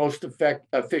offensively. third most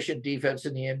efficient defense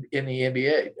in the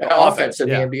NBA. Offense in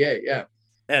the NBA, yeah.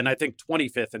 And I think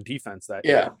 25th in defense that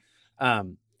year.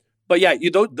 But yeah,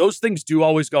 those things do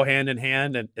always go hand in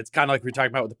hand, and it's kind of like we're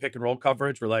talking about with the pick and roll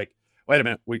coverage. We're like, wait a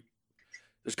minute,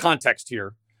 there's context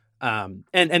here. And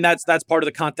that's part of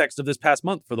the context of this past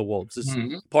month for the Wolves. Is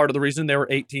part of the reason they were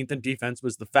 18th in defense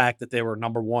was the fact that they were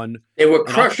number one. They were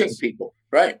crushing people,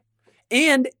 right?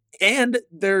 And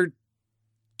their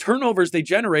turnovers they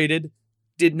generated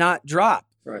did not drop.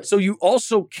 Right. So you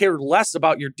also care less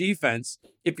about your defense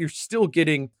if you're still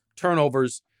getting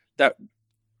turnovers that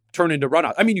turn into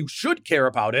runouts. I mean, you should care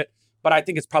about it, but I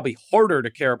think it's probably harder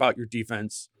to care about your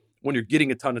defense when you're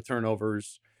getting a ton of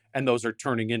turnovers and those are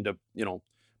turning into,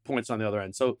 points on the other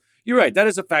end. So you're right. That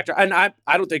is a factor. And I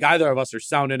don't think either of us are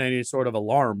sounding any sort of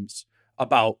alarms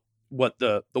about what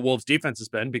the Wolves defense has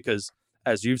been, because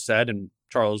as you've said, and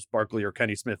Charles Barkley or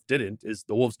Kenny Smith didn't, is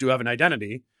the Wolves do have an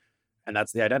identity, and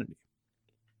that's the identity.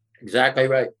 Exactly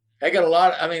right. I got a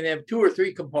lot. They have 2 or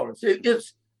 3 components.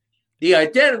 It's the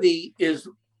identity is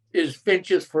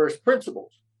Finch's first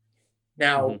principles.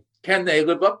 Now, can they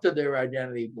live up to their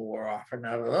identity more often?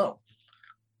 I don't know.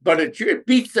 But it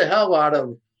beats the hell out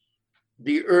of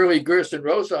the early Gerson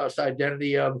Rosas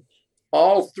identity of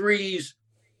all threes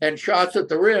and shots at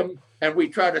the rim, and we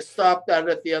try to stop that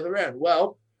at the other end.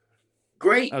 Well,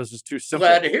 great. That was just too simple.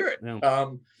 Glad to hear it.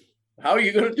 Yeah. How are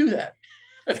you going to do that?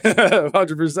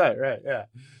 100%. Right. Yeah.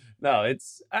 No,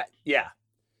 it's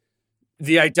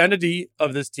the identity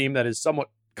of this team that is somewhat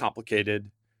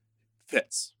complicated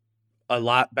fits a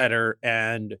lot better.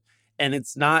 And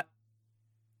it's not,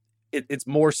 it's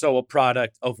more so a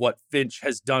product of what Finch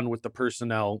has done with the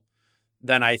personnel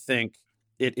than I think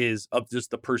it is of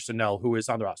just the personnel who is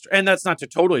on the roster. And that's not to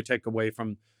totally take away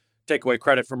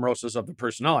credit from Rosas of the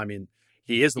personnel. I mean,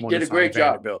 he is the one who did a great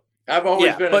job. Vanderbilt. I've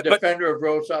always been a defender of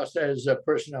Rosas as a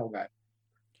personnel guy.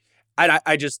 And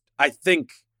I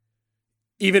think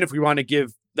even if we want to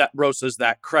give that Rosas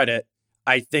that credit,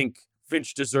 I think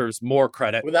Finch deserves more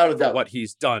credit without a doubt for what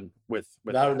he's done with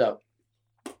without a doubt.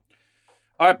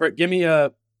 All right, Britt, give me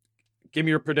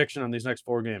your prediction on these next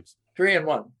 4 games.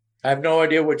 3-1. I have no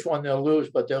idea which one they'll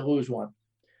lose, but they'll lose one.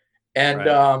 And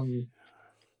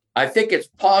I think it's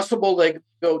possible they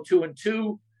go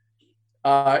 2-2.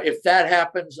 If that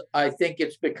happens, I think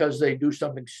it's because they do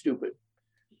something stupid.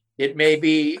 It may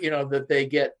be, that they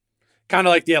get kind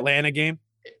of like the Atlanta game.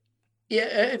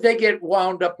 Yeah, they get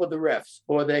wound up with the refs,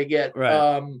 or they get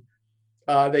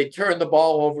they turn the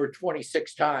ball over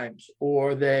 26 times,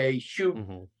 or they shoot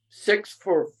 6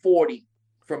 for 40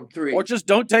 from 3, or just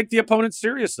don't take the opponent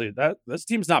seriously. This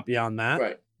team's not beyond that,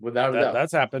 right? Without a doubt,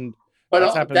 that's happened.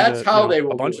 But that's how they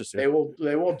will. A bunch of they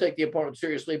won't take the opponent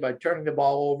seriously by turning the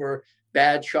ball over,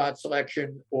 bad shot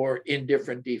selection, or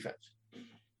indifferent defense.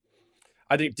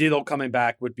 I think D'Lo coming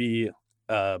back would be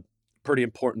a pretty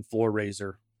important floor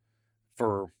raiser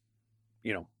for,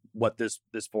 what this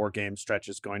 4-game stretch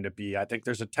is going to be. I think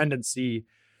there's a tendency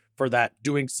for that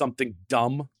doing something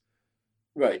dumb.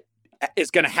 Right.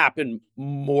 Is going to happen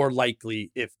more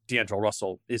likely if D'Angelo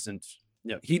Russell isn't,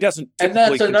 he doesn't. And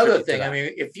that's another thing. I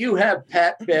mean, if you have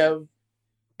Pat Bev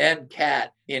and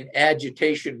Cat in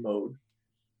agitation mode,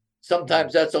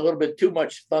 sometimes that's a little bit too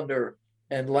much thunder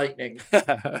and lightning,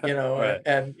 right.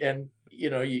 and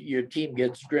your team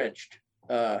gets drenched.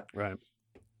 Right.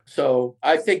 So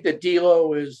I think that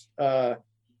D'Lo is kind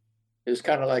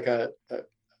of like a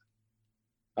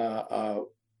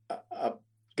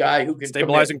guy who can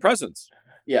stabilizing presence.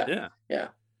 Yeah.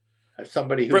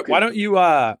 Somebody who. Britt, why don't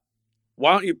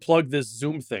you plug this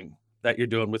Zoom thing that you're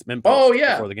doing with Minpost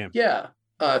before the game? Yeah.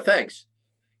 Thanks.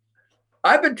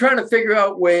 I've been trying to figure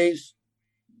out ways.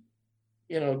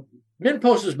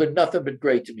 Minpost has been nothing but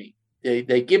great to me.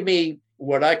 They give me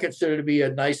what I consider to be a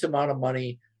nice amount of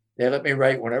money. They let me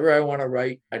write whenever I want to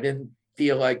write. I didn't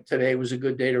feel like today was a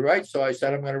good day to write. So I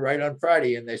said, I'm going to write on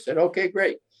Friday. And they said, okay,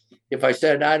 great. If I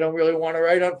said, I don't really want to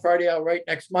write on Friday, I'll write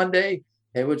next Monday,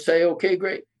 they would say, okay,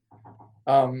 great.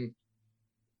 And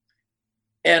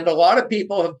a lot of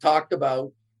people have talked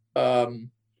about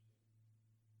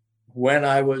when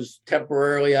I was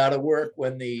temporarily out of work,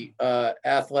 when the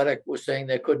Athletic was saying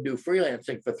they couldn't do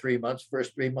freelancing for 3 months,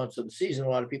 first 3 months of the season, a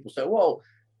lot of people said, well,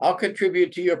 I'll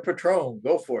contribute to your Patron,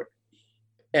 go for it.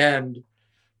 And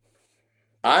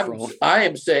I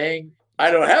am saying,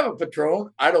 I don't have a Patron.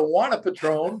 I don't want a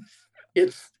Patron.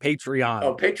 It's Patreon.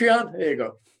 Oh, Patreon? There you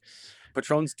go.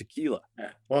 Patron's tequila.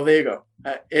 Well, there you go.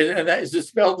 And that, is it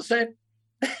spelled the same?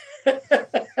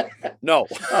 No.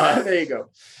 There you go.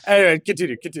 Anyway,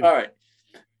 continue. All right.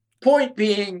 Point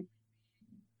being,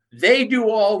 they do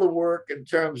all the work in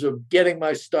terms of getting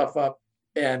my stuff up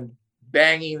and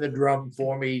banging the drum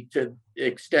for me to the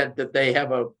extent that they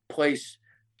have a place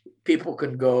people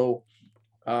can go.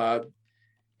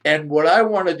 And what I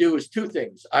want to do is two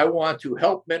things. I want to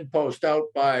help MinnPost out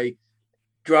by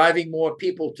driving more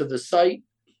people to the site.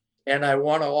 And I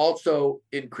want to also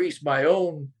increase my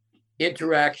own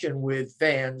interaction with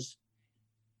fans,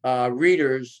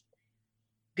 readers.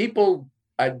 People,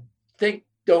 I think,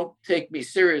 don't take me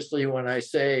seriously when I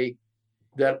say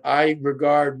that I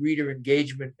regard reader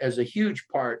engagement as a huge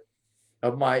part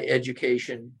of my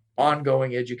education,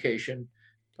 ongoing education.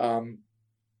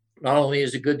 Not only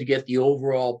is it good to get the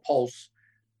overall pulse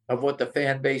of what the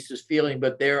fan base is feeling,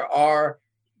 but there are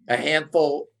a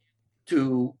handful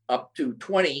to up to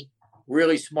 20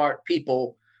 really smart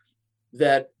people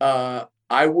that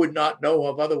I would not know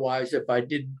of otherwise if I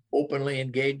didn't openly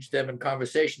engage them in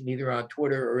conversation, either on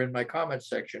Twitter or in my comments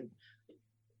section.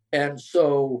 And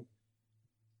so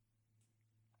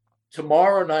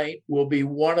tomorrow night will be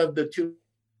one of the two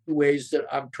ways that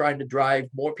I'm trying to drive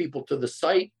more people to the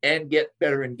site and get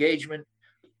better engagement.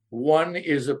 One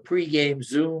is a pregame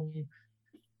Zoom.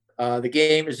 The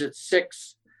game is at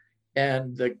 6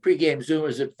 and the pregame Zoom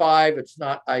is at 5. It's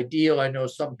not ideal. I know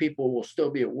some people will still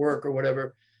be at work or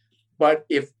whatever, but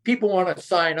if people want to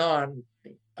sign on,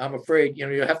 I'm afraid,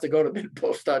 you have to go to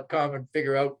minnpost.com and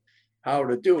figure out how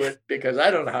to do it, because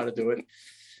I don't know how to do it,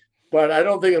 but I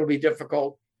don't think it'll be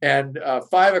difficult. And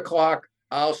 5 o'clock,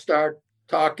 I'll start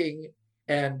talking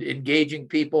and engaging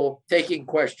people, taking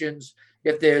questions.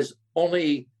 If there's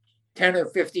only 10 or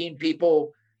 15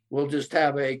 people, we'll just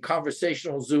have a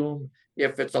conversational Zoom.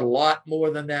 If it's a lot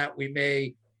more than that, we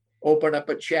may open up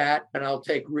a chat and I'll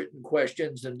take written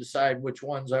questions and decide which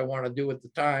ones I want to do at the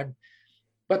time.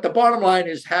 But the bottom line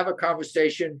is have a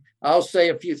conversation. I'll say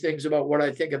a few things about what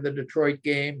I think of the Detroit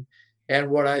game and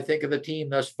what I think of the team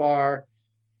thus far.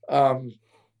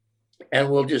 And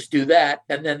we'll just do that.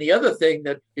 And then the other thing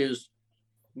that is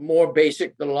more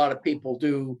basic that a lot of people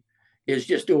do is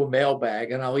just do a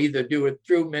mailbag. And I'll either do it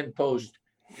through MinnPost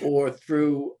or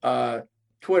through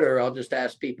Twitter. I'll just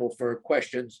ask people for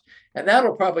questions. And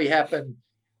that'll probably happen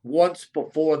once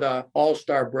before the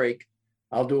All-Star break.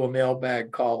 I'll do a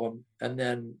mailbag column and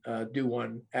then do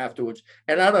one afterwards.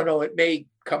 And I don't know, it may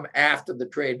come after the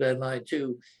trade deadline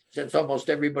too, since almost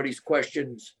everybody's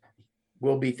questions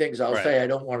will be things I'll say I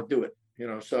don't want to do it,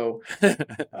 so.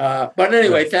 But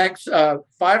anyway, thanks. 5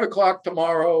 o'clock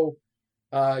tomorrow.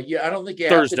 I don't think you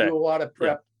have Thursday. To do a lot of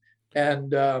prep. Yeah.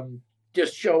 And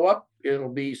just show up. It'll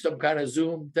be some kind of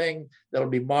Zoom thing that'll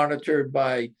be monitored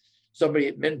by somebody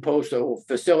at MinnPost that will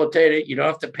facilitate it. You don't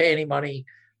have to pay any money,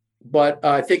 but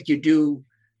I think you do.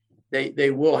 They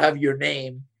will have your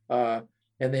name, and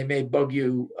they may bug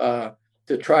you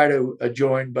to try to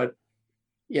join, but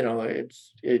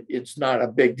it's not a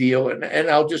big deal. And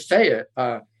I'll just say it.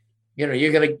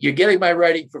 You're getting my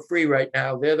writing for free right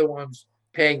now. They're the ones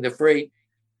paying the freight,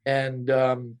 and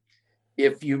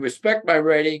if you respect my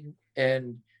writing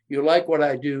and you like what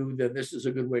I do, then this is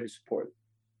a good way to support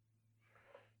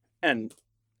it.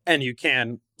 And you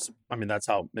can, that's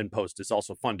how MinnPost is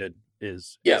also funded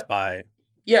is by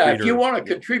reader, if you want to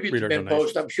contribute to MinnPost,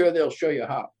 donations. I'm sure they'll show you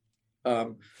how.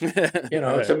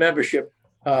 It's a membership.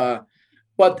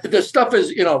 But the stuff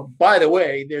is, by the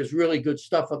way, there's really good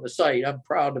stuff on the site. I'm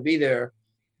proud to be there.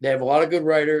 They have a lot of good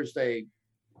writers.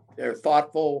 They're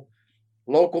thoughtful.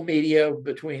 Local media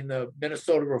between the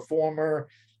Minnesota Reformer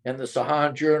and the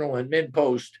Sahan Journal and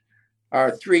MinnPost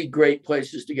are 3 great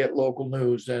places to get local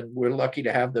news, and we're lucky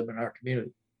to have them in our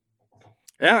community.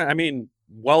 Yeah,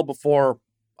 well before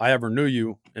I ever knew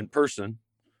you in person,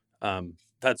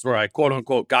 that's where I quote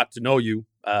unquote got to know you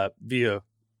via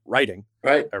writing,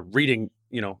 right? Reading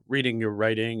your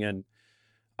writing, and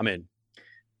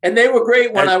And they were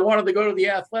great when I wanted to go to the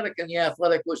Athletic, and the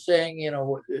Athletic was saying,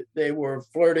 they were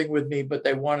flirting with me, but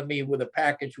they wanted me with a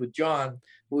package with John,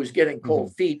 who was getting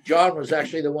cold feet. John was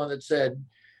actually the one that said,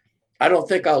 I don't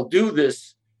think I'll do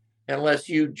this unless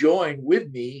you join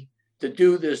with me to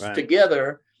do this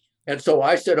together. And so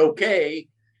I said, okay.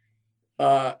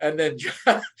 And then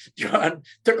John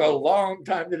took a long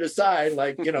time to decide,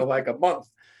 like a month.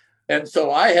 And so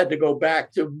I had to go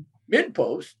back to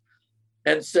MidPost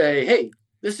and say, hey,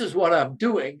 this is what I'm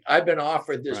doing. I've been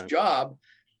offered this job,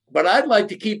 but I'd like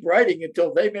to keep writing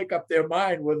until they make up their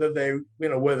mind whether they,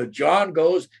 whether John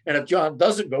goes, and if John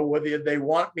doesn't go, whether they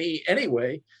want me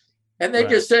anyway. And they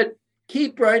just said,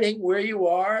 keep writing where you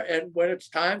are. And when it's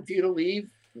time for you to leave,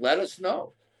 let us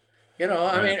know.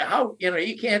 I mean, how,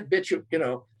 you can't bitch,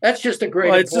 that's just a great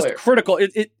employer. It's just critical.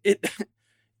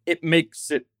 It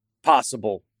makes it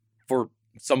possible for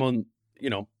someone,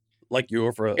 like you,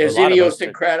 or for as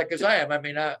idiosyncratic as I am. I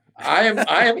mean, I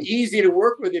am easy to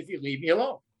work with if you leave me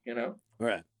alone,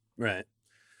 Right.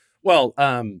 Well,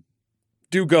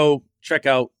 do go check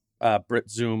out Britt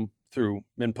Zoom through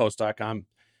minpost.com.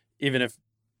 Even if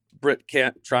Britt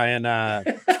can't try and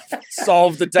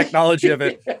solve the technology of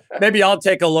it, maybe I'll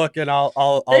take a look and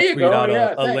I'll tweet out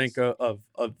a link of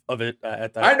it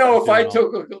at that. I know if I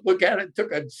took a look at it,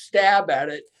 took a stab at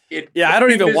it, I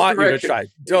don't even want you to try.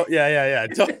 Don't.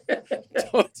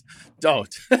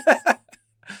 Don't.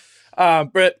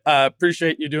 Britt,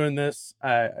 appreciate you doing this.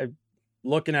 I'm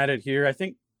looking at it here. I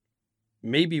think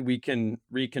maybe we can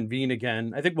reconvene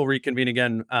again. I think we'll reconvene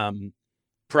again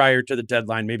prior to the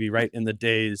deadline, maybe right in the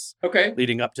days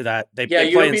leading up to that. They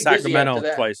play in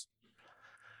Sacramento twice.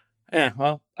 Yeah,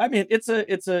 well, I mean, it's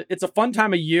a fun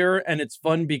time of year, and it's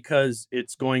fun because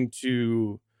it's going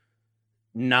to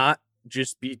not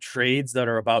just be trades that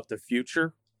are about the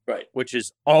future, right? Which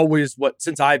is always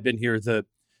since I've been here,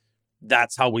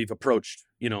 that's how we've approached,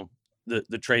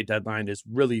 the trade deadline is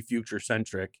really future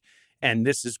centric. And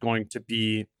this is going to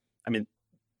be, I mean,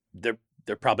 they're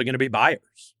probably going to be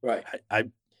buyers. Right.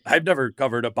 I've never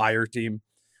covered a buyer team.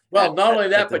 Well, not only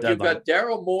that, but deadline. You've got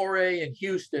Daryl Morey in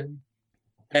Houston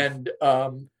and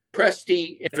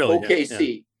Presti in Philly,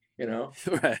 OKC,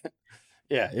 Right.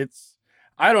 Yeah.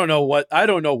 I don't know what's,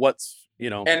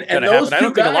 and those happen. I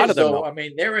don't think a lot of them know. I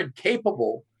mean, they're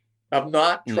incapable of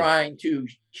not trying to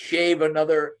shave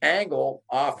another angle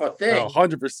off a thing.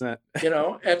 100%.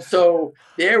 And so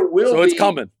it's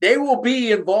coming. They will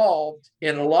be involved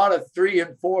in a lot of 3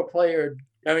 and 4 player,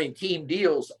 team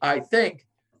deals, I think,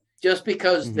 just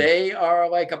because they are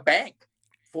like a bank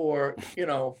for,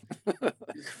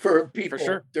 for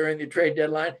people during the trade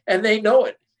deadline, and they know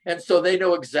it. And so they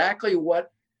know exactly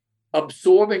what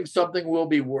absorbing something will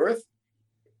be worth.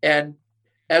 And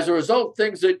as a result,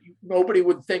 things that nobody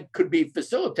would think could be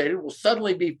facilitated will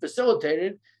suddenly be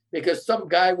facilitated because some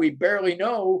guy we barely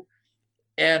know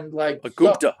and like a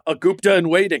Gupta in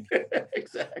waiting.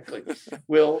 Exactly.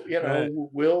 We'll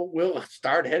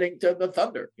start heading to the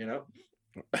Thunder,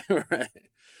 Right.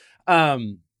 All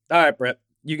right, Britt.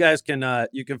 You guys can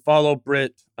you can follow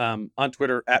Britt on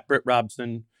Twitter at Britt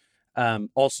Robson.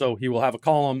 Also, he will have a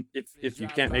column if you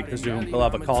can't make the Zoom. He'll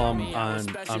have a column on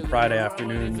Friday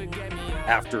afternoon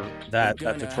after that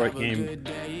Detroit game.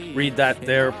 Read that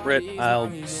there, Britt.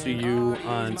 I'll see you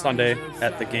on Sunday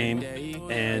at the game.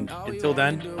 And until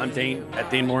then, I'm Dane at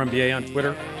Dane Moore NBA on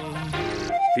Twitter.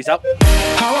 Peace out.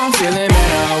 How I'm feeling, man,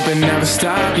 I hope it never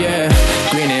stop, yeah.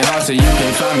 Green and hot so you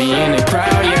can find me in the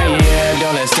crowd, yeah.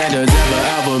 Don't let standards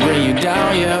ever bring you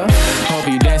down, yeah. Hope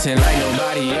you dancing like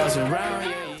nobody else around,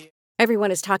 yeah.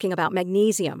 Everyone is talking about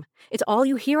magnesium. It's all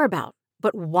you hear about.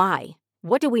 But why?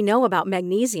 What do we know about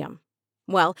magnesium?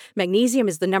 Well, magnesium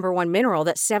is the #1 mineral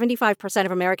that 75%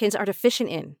 of Americans are deficient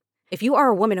in. If you are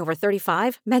a woman over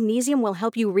 35, magnesium will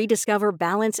help you rediscover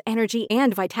balance, energy,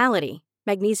 and vitality.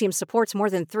 Magnesium supports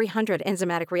more than 300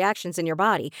 enzymatic reactions in your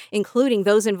body, including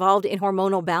those involved in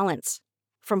hormonal balance.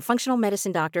 From functional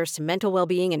medicine doctors to mental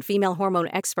well-being and female hormone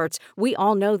experts, we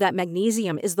all know that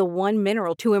magnesium is the one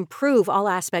mineral to improve all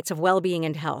aspects of well-being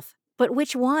and health. But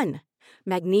which one?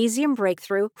 Magnesium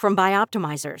Breakthrough from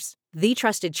Bioptimizers, the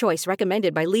trusted choice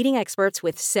recommended by leading experts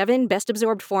with 7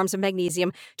 best-absorbed forms of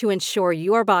magnesium to ensure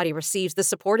your body receives the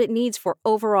support it needs for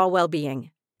overall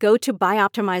well-being. Go to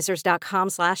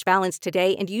bioptimizers.com/balance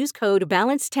today and use code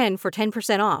BALANCE10 for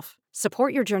 10% off.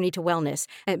 Support your journey to wellness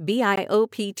at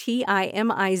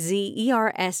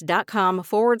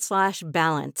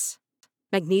bioptimizers.com/balance.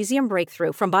 Magnesium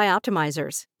Breakthrough from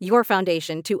Bioptimizers, your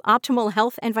foundation to optimal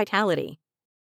health and vitality.